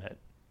typos in it.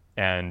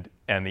 And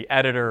the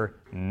editor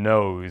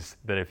knows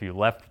that if you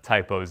left the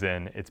typos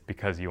in, it's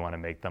because you want to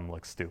make them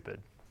look stupid.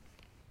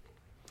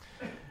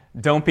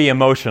 Don't be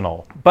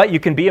emotional, but you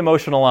can be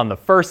emotional on the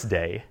first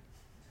day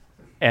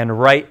and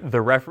write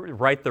the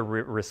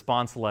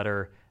response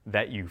letter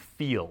that you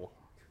feel,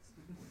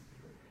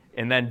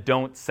 and then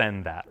don't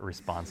send that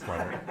response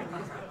letter.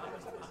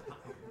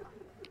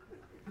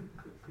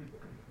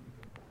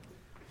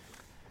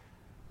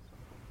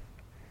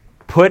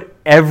 Put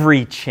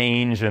every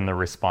change in the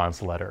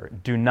response letter.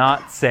 Do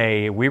not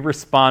say, we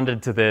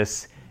responded to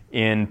this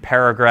in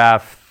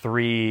paragraph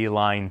 3,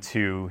 line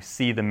 2,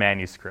 see the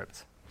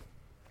manuscript.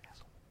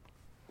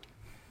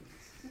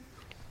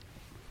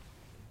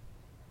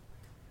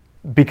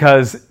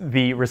 Because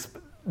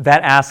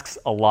that asks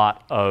a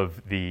lot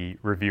of the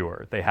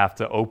reviewer. They have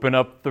to open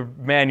up the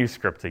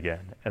manuscript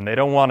again, and they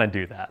don't want to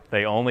do that.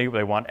 They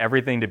want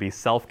everything to be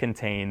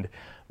self-contained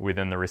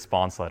within the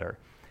response letter.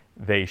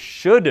 They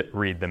should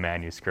read the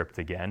manuscript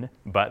again,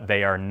 but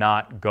they are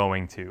not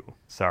going to.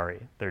 Sorry,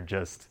 they're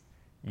just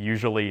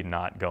usually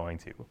not going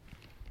to.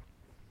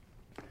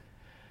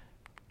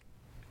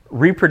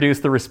 Reproduce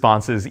the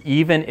responses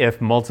even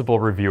if multiple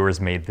reviewers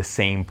made the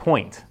same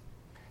point.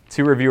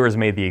 2 reviewers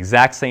made the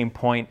exact same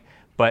point,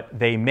 but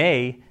they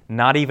may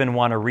not even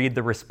want to read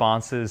the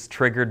responses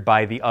triggered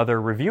by the other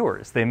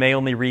reviewers. They may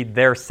only read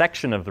their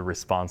section of the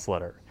response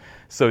letter.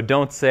 So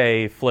don't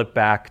say, flip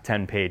back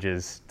 10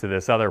 pages to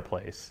this other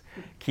place.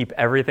 Keep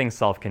everything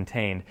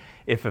self-contained.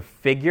 If a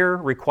figure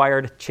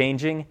required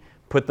changing,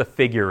 put the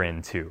figure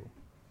in too.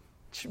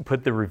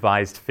 Put the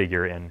revised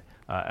figure in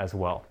as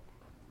well.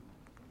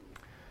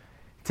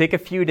 Take a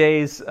few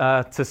days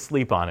to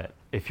sleep on it.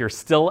 If you're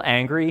still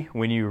angry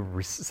when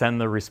you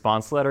send the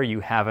response letter, you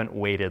haven't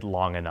waited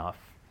long enough.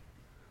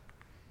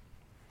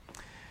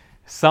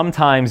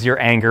 Sometimes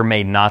your anger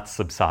may not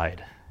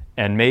subside,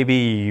 and maybe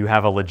you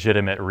have a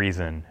legitimate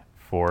reason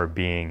for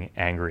being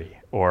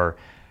angry, or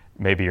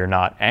maybe you're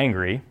not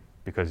angry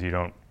because you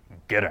don't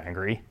get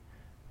angry,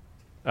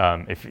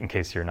 in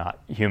case you're not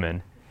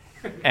human,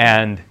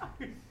 and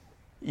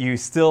you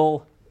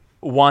still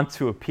want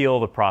to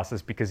appeal the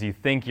process because you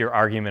think your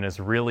argument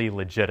is really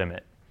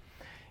legitimate.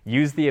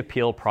 Use the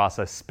appeal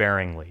process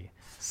sparingly.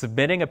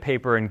 Submitting a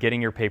paper and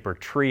getting your paper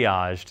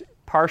triaged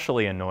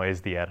partially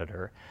annoys the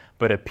editor,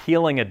 but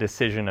appealing a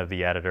decision of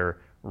the editor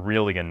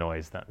really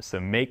annoys them.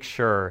 So make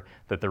sure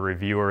that the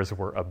reviewers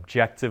were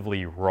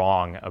objectively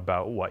wrong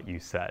about what you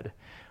said,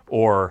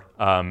 or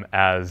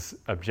as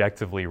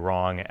objectively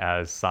wrong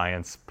as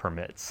science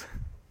permits.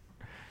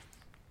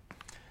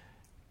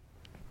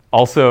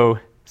 Also,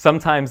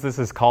 sometimes this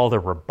is called a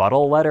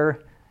rebuttal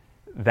letter.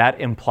 That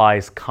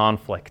implies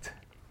conflict.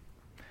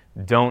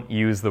 Don't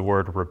use the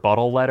word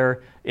rebuttal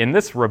letter. In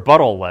this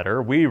rebuttal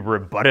letter, we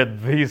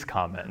rebutted these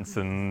comments,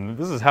 and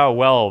this is how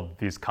well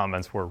these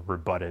comments were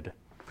rebutted.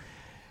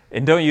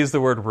 And don't use the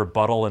word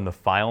rebuttal in the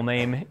file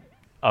name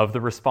of the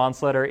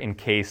response letter in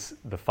case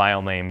the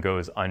file name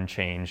goes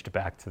unchanged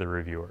back to the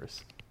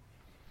reviewers.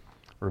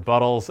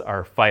 Rebuttals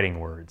are fighting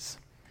words.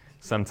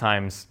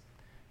 Sometimes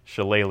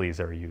shillelaghs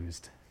are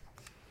used.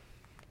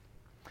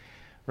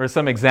 There are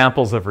some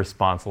examples of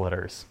response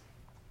letters.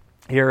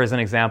 Here is an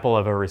example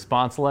of a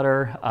response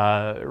letter,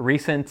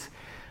 recent.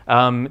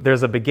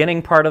 There's a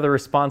beginning part of the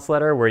response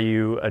letter where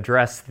you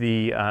address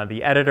the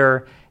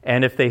editor,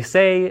 and if they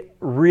say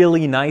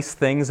really nice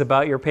things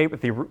about your paper,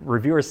 if the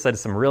reviewer said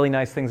some really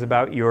nice things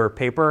about your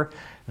paper,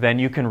 then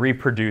you can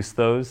reproduce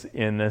those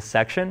in this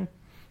section,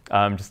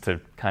 just to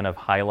kind of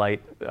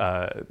highlight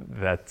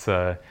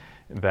that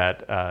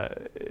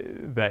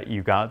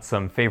you got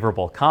some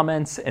favorable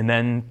comments, and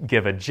then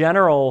give a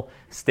general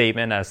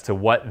statement as to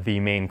what the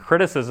main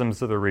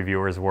criticisms of the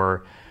reviewers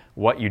were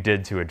what you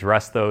did to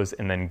address those,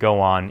 and then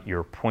go on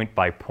your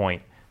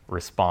point-by-point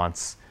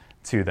response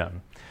to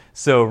them.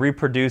 So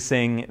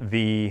reproducing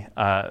the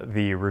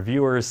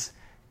reviewer's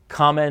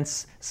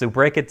comments, so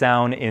break it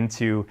down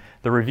into,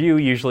 the review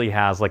usually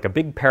has like a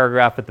big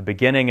paragraph at the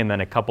beginning and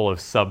then a couple of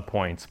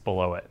subpoints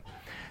below it.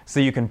 So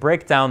you can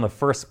break down the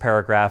first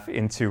paragraph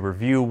into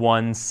review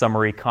 1,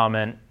 summary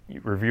comment,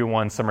 review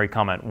 1, summary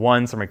comment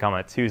 1, summary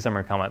comment 2,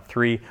 summary comment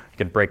 3. You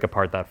can break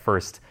apart that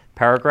first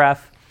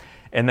paragraph.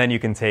 And then you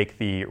can take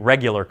the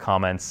regular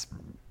comments,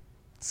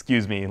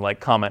 like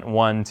comment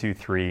 1, 2,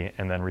 3,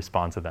 and then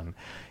respond to them.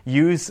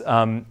 Use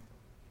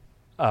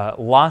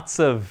lots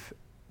of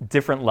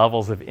different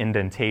levels of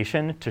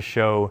indentation to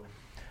show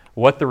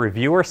what the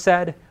reviewer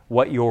said,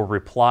 what your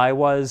reply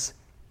was,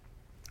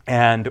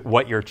 and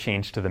what your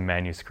change to the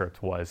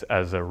manuscript was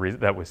as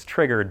that was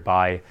triggered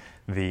by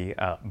the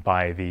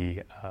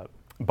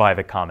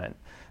comment.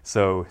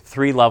 So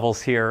 3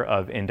 levels here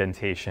of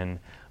indentation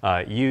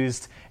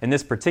used. In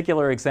this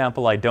particular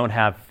example, I don't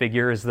have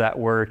figures that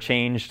were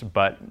changed,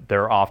 but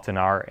there often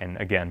are, and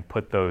again,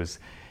 put those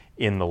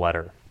in the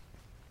letter.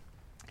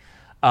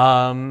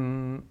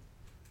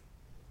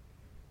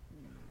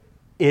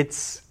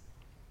 It's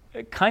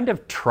kind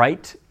of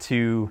trite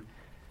to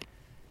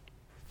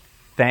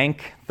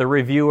thank the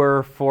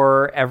reviewer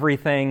for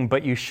everything,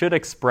 but you should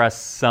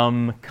express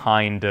some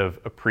kind of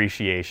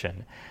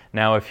appreciation.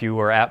 Now, if you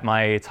were at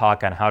my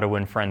talk on how to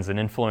win friends and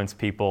influence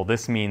people,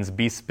 this means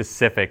be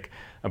specific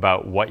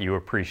about what you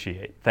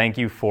appreciate. Thank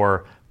you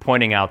for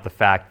pointing out the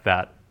fact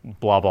that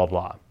blah, blah,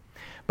 blah.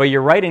 But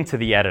you're writing to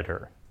the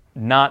editor,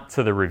 not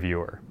to the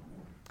reviewer.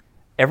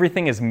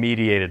 Everything is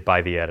mediated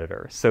by the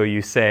editor. So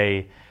you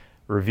say,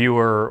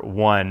 reviewer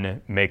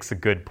 1 makes a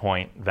good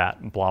point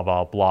that blah,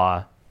 blah,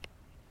 blah.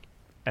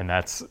 And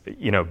that's,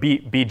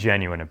 be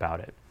genuine about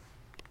it.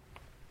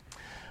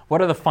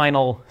 What are the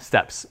final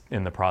steps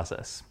in the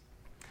process?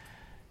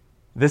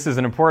 This is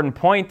an important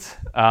point.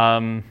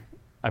 I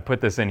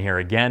put this in here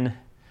again.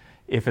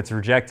 If it's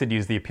rejected,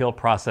 use the appeal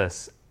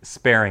process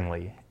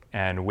sparingly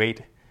and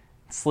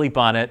sleep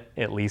on it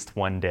at least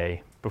one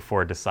day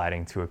before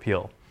deciding to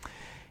appeal.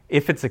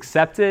 If it's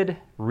accepted,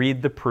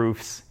 read the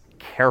proofs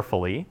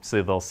carefully.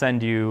 So they'll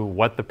send you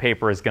what the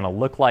paper is going to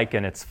look like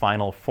in its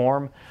final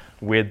form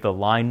with the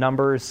line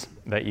numbers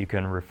that you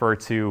can refer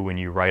to when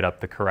you write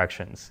up the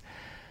corrections.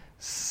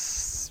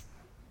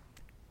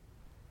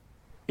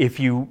 If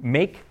you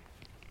make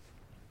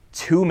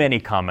too many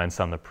comments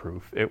on the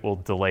proof, it will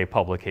delay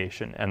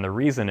publication. And the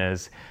reason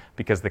is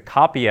because the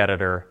copy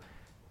editor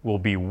will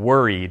be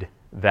worried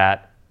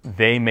that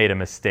they made a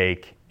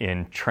mistake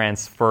in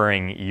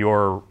transferring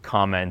your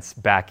comments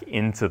back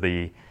into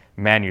the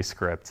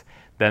manuscript.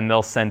 Then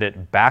they'll send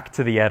it back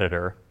to the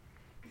editor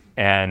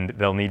and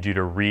they'll need you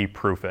to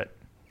reproof it.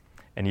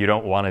 And you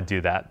don't want to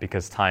do that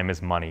because time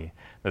is money.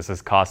 This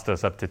has cost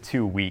us up to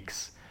 2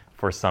 weeks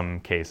for some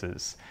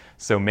cases.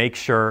 So make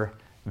sure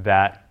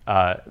that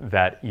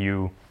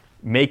you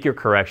make your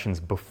corrections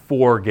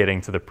before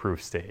getting to the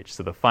proof stage.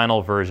 So the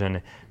final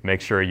version,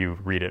 make sure you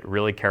read it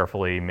really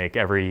carefully, make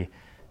every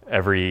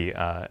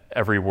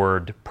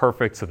word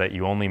perfect so that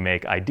you only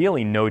make,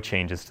 ideally, no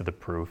changes to the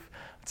proof.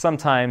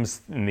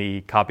 Sometimes in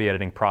the copy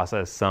editing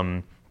process,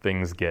 some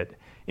things get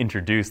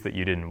introduced that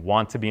you didn't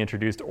want to be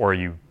introduced,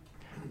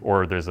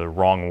 or there's a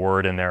wrong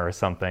word in there or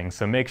something.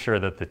 So make sure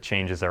that the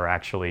changes are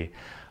actually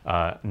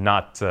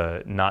not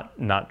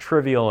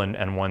trivial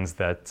and ones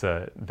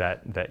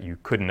that you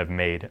couldn't have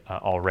made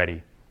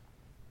already.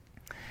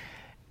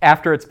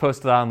 After it's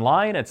posted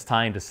online, it's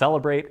time to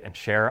celebrate and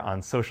share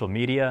on social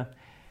media.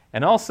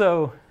 And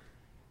also,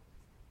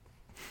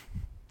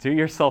 do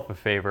yourself a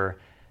favor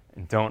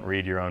and don't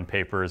read your own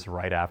papers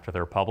right after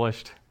they're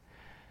published,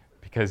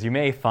 because you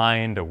may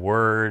find a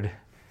word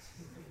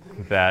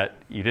that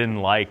you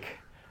didn't like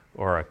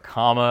or a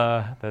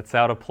comma that's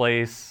out of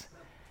place.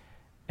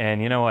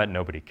 And you know what?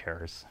 Nobody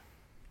cares.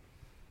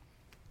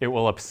 It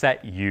will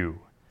upset you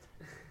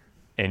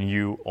and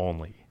you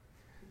only,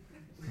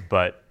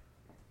 but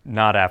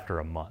not after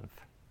a month.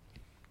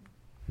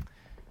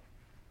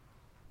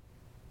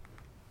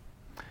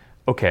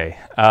 Okay,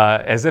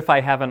 as if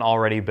I haven't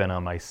already been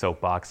on my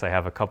soapbox, I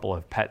have a couple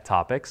of pet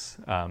topics.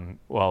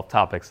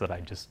 Topics that I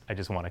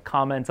just want to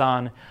comment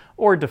on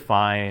or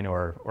define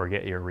or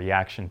get your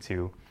reaction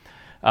to.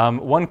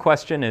 One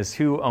question is,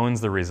 who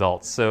owns the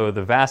results? So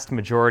the vast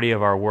majority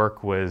of our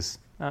work was,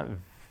 not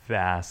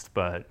vast,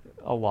 but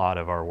a lot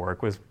of our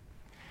work was,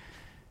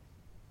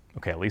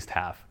 at least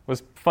half,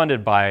 was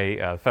funded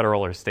by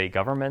federal or state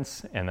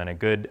governments, and then a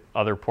good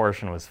other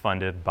portion was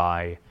funded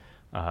by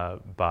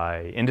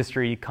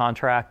industry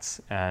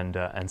contracts and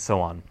so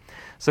on.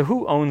 So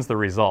who owns the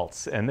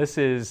results? And this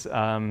is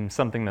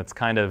something that's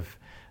kind of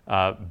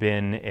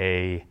been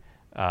a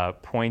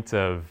point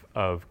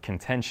of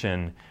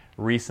contention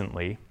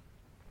recently,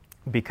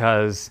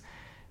 because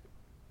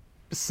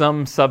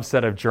Some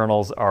subset of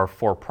journals are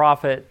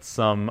for-profit,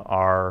 some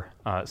are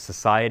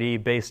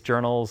society-based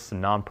journals,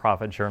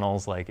 nonprofit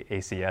journals like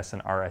ACS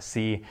and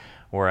RSC,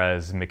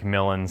 whereas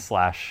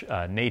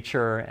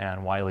Macmillan/Nature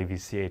and Wiley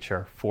VCH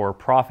are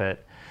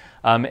for-profit.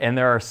 And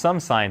there are some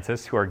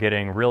scientists who are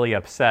getting really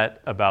upset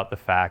about the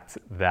fact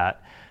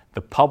that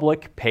the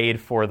public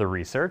paid for the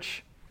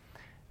research,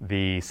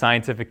 the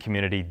scientific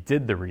community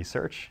did the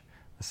research,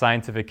 the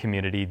scientific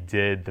community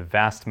did the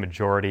vast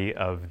majority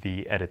of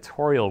the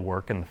editorial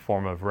work in the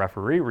form of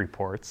referee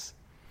reports,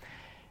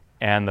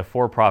 and the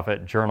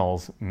for-profit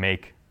journals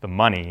make the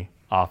money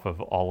off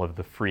of all of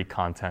the free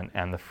content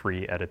and the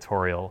free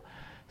editorial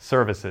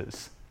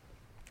services.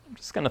 I'm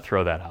just going to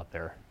throw that out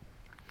there.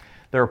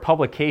 There are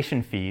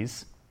publication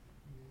fees.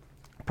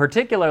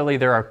 Particularly,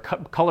 there are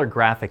color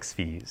graphics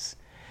fees.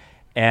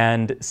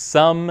 And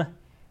some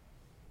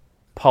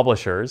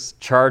publishers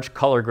charge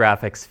color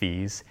graphics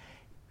fees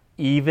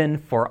even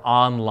for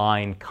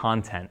online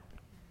content.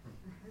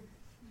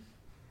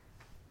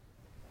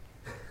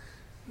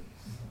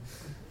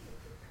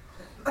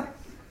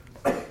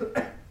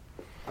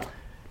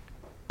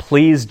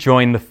 Please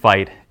join the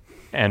fight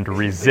and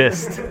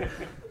resist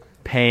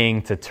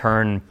paying to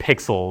turn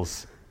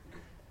pixels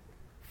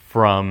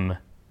from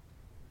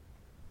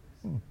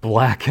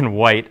black and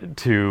white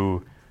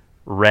to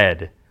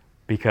red,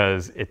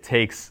 because it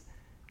takes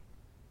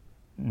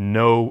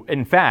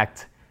in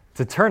fact,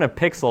 to turn a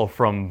pixel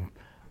from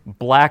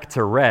black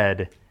to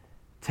red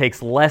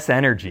takes less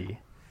energy,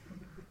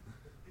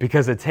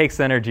 because it takes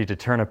energy to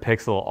turn a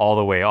pixel all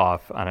the way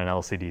off on an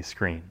LCD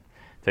screen.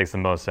 It takes the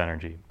most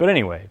energy. But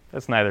anyway,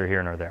 that's neither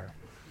here nor there.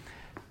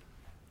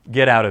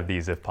 Get out of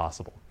these if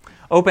possible.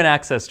 Open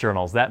access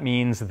journals, that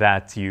means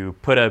that you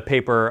put a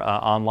paper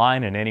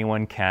online and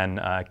anyone can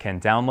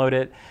download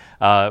it.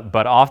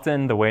 But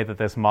often the way that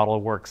this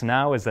model works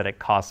now is that it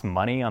costs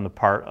money on the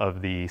part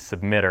of the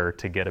submitter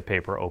to get a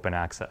paper open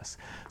access.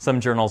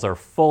 Some journals are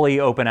fully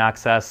open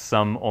access,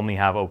 some only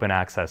have open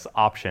access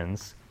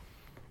options.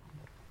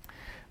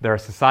 There are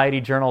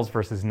society journals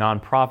versus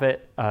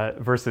nonprofit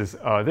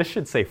this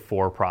should say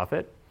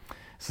for-profit.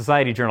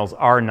 Society journals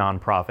are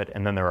nonprofit,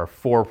 and then there are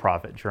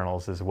for-profit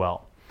journals as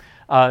well.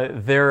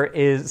 There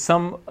is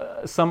some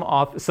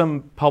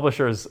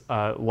publishers,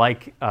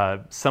 like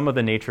some of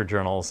the nature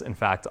journals, in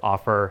fact,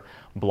 offer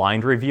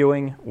blind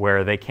reviewing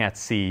where they can't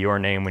see your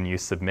name when you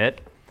submit.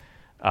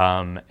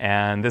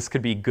 And this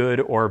could be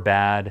good or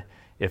bad.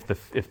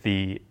 If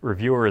the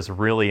reviewer is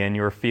really in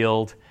your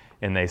field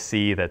and they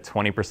see that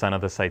 20%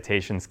 of the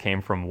citations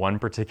came from one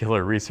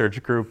particular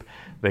research group,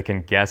 they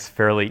can guess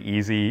fairly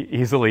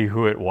easily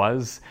who it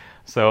was.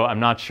 So I'm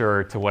not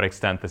sure to what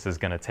extent this is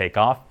going to take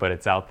off, but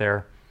it's out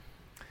there.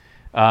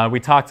 We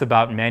talked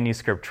about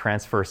manuscript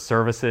transfer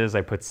services.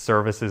 I put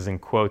services in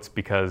quotes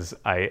because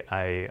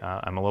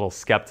I'm a little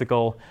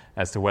skeptical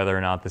as to whether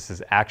or not this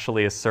is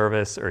actually a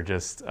service or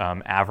just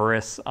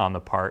avarice on the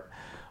part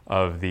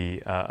of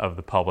the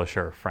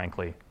publisher,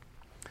 frankly.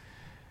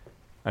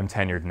 I'm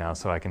tenured now,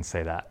 so I can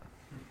say that.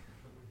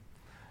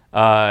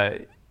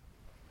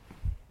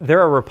 There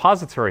are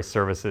repository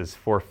services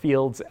for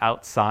fields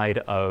outside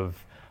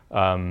of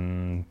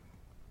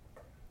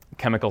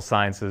chemical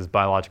sciences,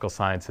 biological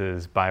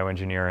sciences,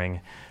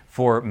 bioengineering.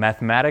 For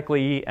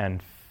mathematically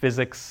and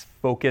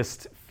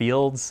physics-focused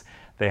fields,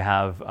 they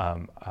have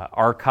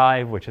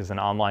arXiv, which is an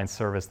online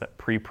service that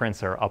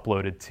preprints are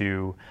uploaded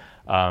to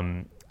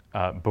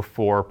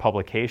before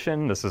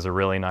publication. This is a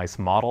really nice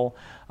model.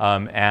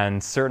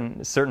 And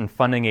certain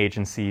funding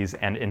agencies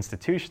and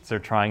institutions are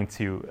trying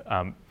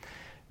to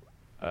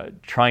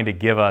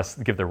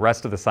give the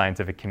rest of the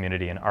scientific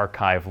community an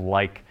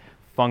arXiv-like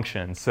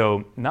function.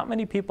 So not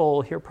many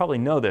people here probably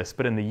know this,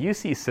 but in the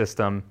UC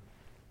system,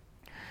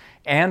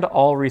 and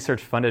all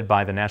research funded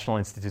by the National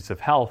Institutes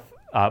of Health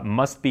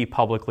must be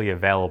publicly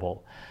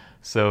available.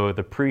 So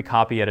the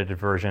pre-copy edited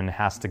version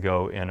has to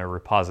go in a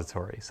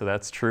repository. So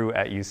that's true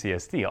at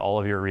UCSD. All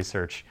of your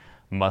research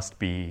must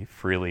be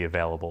freely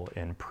available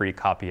in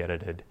pre-copy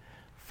edited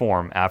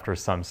form after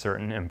some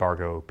certain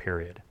embargo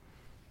period.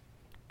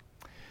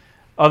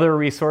 Other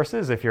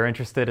resources, if you're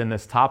interested in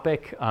this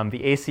topic, the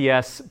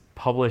ACS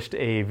published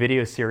a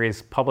video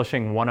series,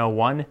 Publishing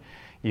 101.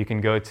 You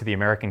can go to the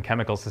American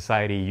Chemical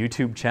Society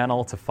YouTube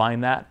channel to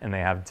find that, and they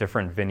have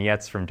different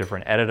vignettes from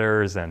different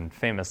editors and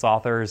famous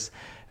authors,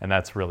 and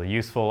that's really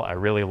useful. I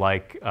really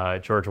like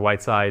George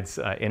Whiteside's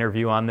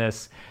interview on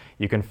this.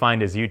 You can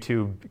find his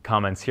YouTube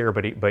comments here,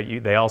 but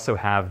they also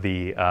have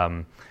the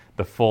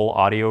full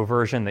audio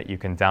version that you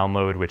can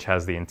download, which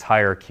has the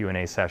entire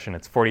Q&A session.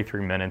 It's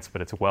 43 minutes, but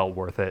it's well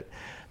worth it,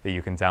 that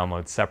you can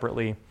download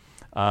separately.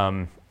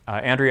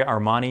 Andrea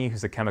Armani,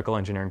 who's a chemical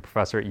engineering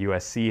professor at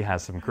USC,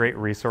 has some great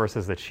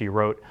resources that she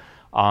wrote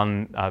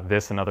on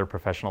this and other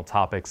professional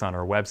topics on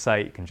her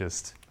website. You can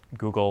just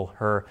Google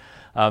her.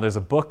 There's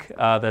a book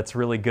that's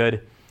really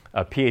good,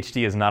 A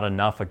PhD is Not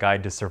Enough, A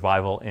Guide to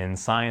Survival in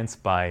Science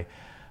by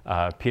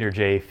Peter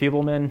J.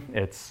 Feibleman.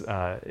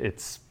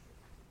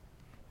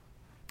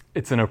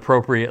 It's an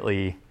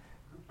appropriately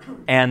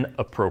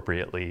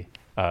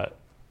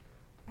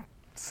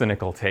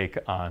cynical take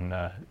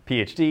on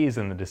PhDs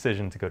and the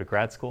decision to go to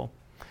grad school.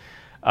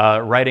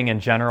 Writing in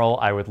general,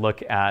 I would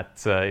look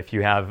at, if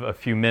you have a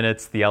few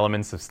minutes, The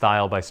Elements of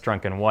Style by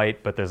Strunk and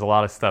White, but there's a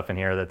lot of stuff in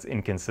here that's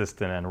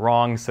inconsistent and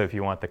wrong, so if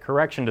you want the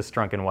correction to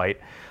Strunk and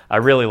White, I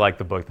really like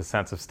the book The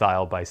Sense of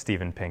Style by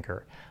Steven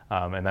Pinker,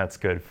 and that's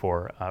good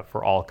for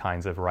all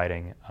kinds of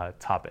writing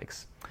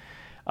topics.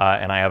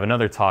 And I have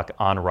another talk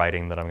on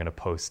writing that I'm going to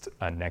post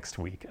next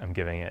week. I'm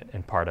giving it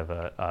in part of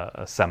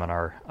a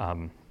seminar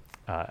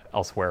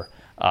elsewhere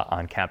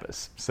on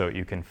campus. So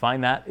you can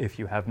find that if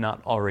you have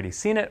not already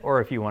seen it or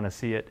if you want to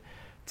see it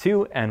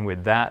too. And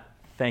with that,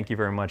 thank you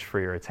very much for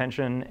your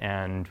attention.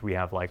 And we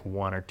have like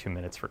 1 or 2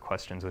 minutes for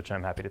questions, which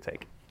I'm happy to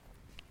take.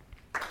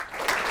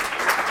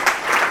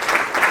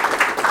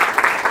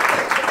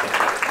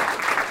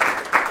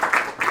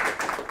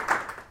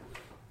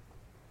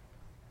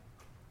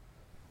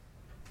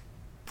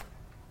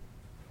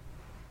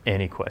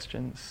 Any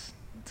questions,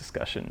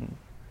 discussion,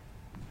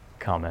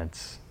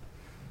 comments?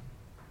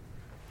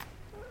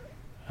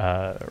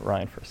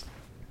 Ryan first.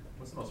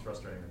 What's the most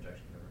frustrating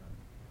rejection you've ever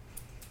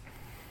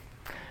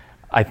had?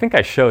 I think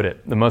I showed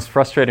it. The most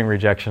frustrating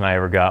rejection I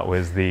ever got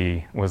was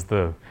the 1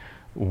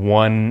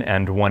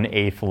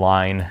 1/8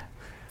 line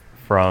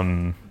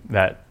from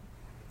that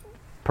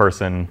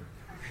person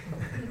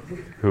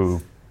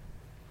who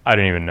I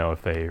didn't even know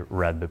if they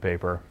read the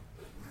paper.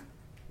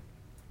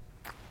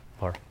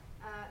 Laura?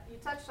 You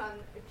touched on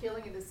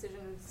appealing a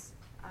decisions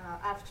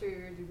after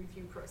the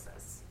review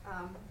process.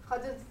 How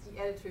does the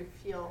editor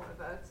feel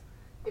about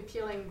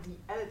appealing the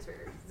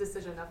editor's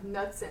decision of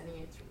not sending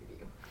it to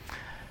review?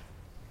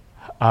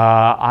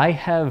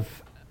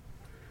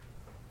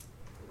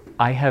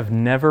 I've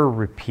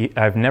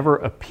never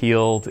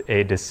appealed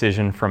a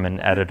decision from an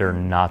editor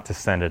not to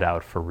send it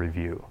out for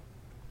review.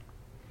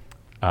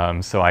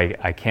 So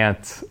I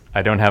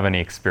don't have any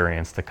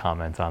experience to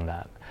comment on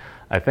that.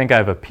 I think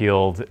I've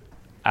appealed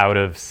out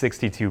of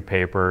 62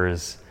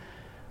 papers,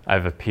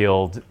 I've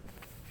appealed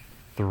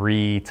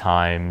 3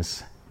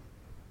 times,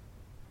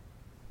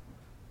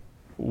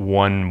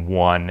 won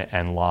 1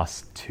 and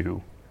lost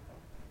 2.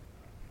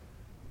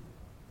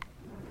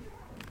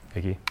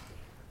 Vicky?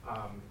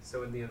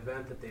 So in the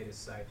event that they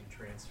decide to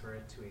transfer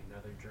it to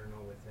another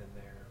journal within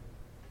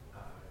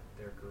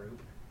their group,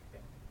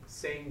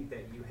 saying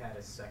that you had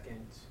a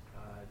second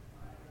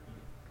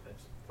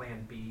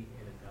plan B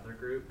in another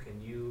group, can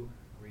you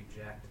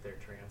reject their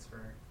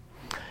transfer?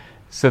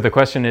 So the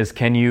question is,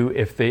 can you,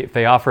 if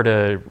they offer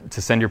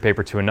to send your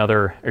paper to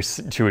another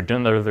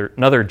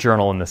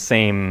journal in the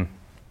same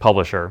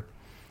publisher,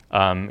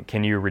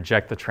 can you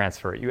reject the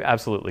transfer? You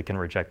absolutely can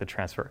reject the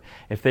transfer.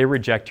 If they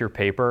reject your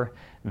paper,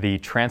 the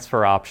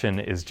transfer option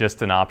is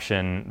just an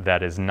option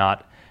that is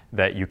not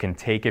that you can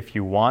take if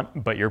you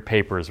want, but your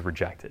paper is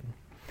rejected.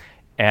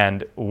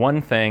 And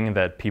one thing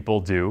that people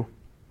do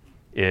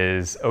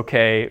is,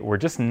 okay, we're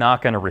just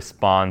not going to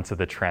respond to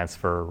the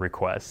transfer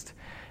request,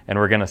 and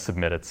we're going to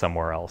submit it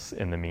somewhere else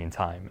in the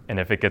meantime. And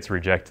if it gets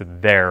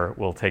rejected there,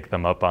 we'll take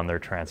them up on their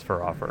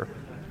transfer offer.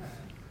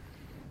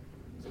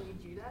 Can you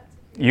do that?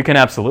 You can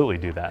absolutely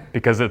do that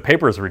because the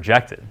paper is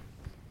rejected.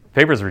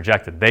 Paper is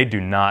rejected. They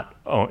do not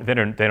own, they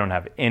don't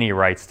have any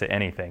rights to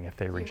anything if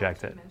they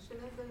reject it. Mention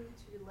it in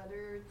the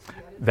letter to the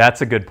editor?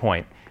 That's a good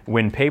point.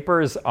 When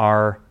papers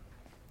are,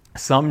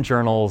 some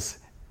journals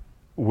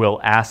will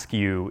ask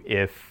you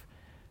if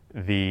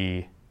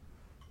the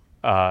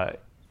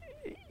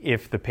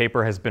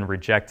paper has been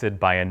rejected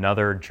by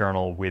another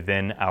journal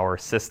within our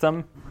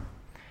system,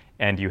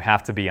 and you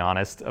have to be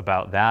honest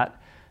about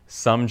that.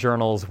 Some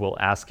journals will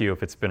ask you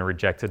if it's been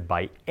rejected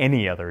by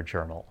any other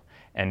journal,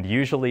 and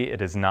usually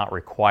it is not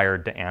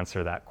required to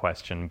answer that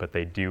question, but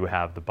they do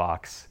have the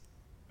box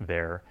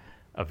there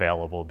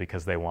available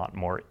because they want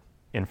more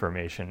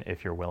information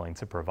if you're willing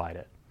to provide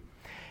it.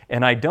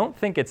 And I don't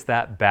think it's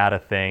that bad a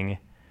thing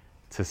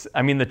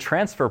the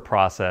transfer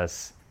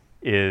process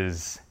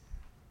is,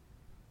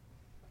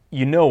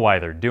 you know why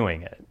they're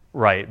doing it,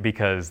 right?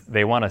 Because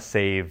they want to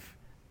save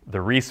the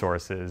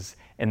resources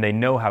and they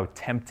know how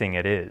tempting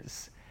it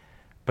is.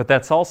 But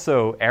that's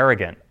also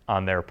arrogant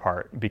on their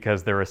part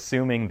because they're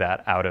assuming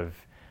that out of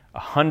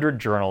 100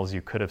 journals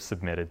you could have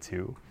submitted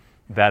to,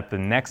 that the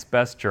next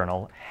best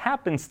journal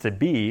happens to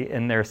be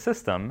in their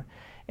system.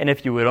 And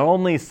if you would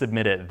only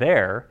submit it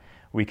there,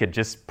 we could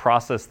just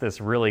process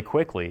this really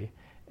quickly.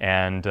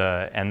 And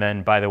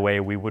then, by the way,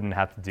 we wouldn't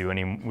have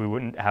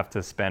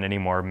to spend any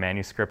more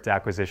manuscript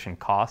acquisition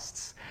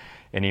costs,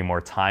 any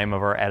more time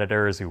of our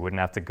editors. We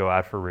wouldn't have to go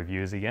out for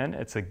reviews again.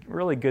 It's a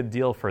really good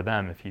deal for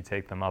them if you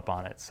take them up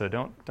on it. So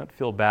don't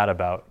feel bad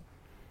about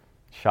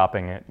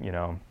shopping it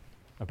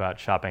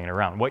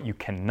around. What you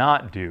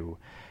cannot do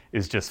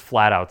is just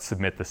flat out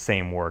submit the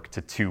same work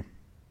to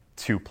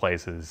two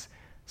places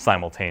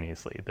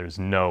simultaneously. There's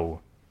no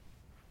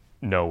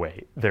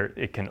way.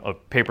 A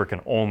paper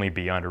can only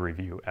be under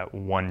review at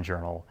one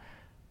journal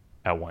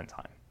at one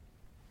time.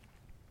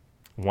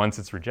 Once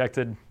it's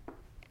rejected,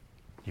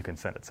 you can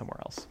send it somewhere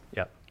else.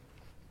 Yeah.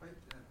 I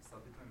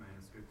submit my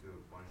manuscript to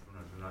one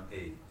journal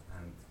A,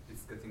 and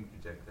it's getting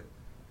rejected.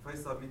 if I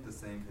submit the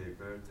same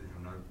paper to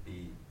journal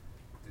B,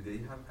 do they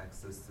have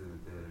access to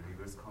the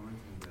reverse comment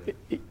in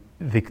the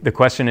The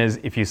question is,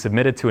 if you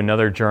submit it to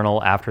another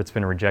journal after it's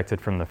been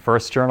rejected from the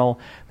first journal,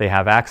 they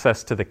have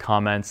access to the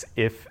comments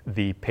if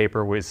the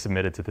paper was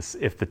submitted to this,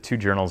 if the two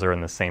journals are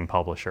in the same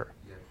publisher.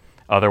 Yeah.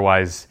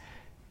 Otherwise,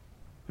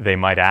 they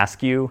might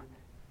ask you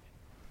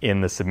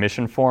in the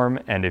submission form,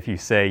 and if you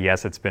say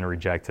yes, it's been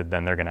rejected,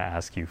 then they're going to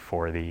ask you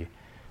for the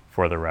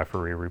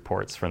referee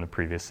reports from the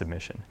previous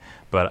submission.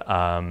 But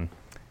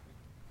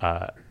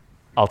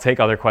I'll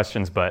take other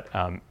questions, but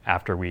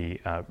after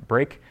we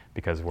break,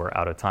 because we're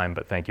out of time.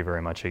 But thank you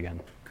very much again.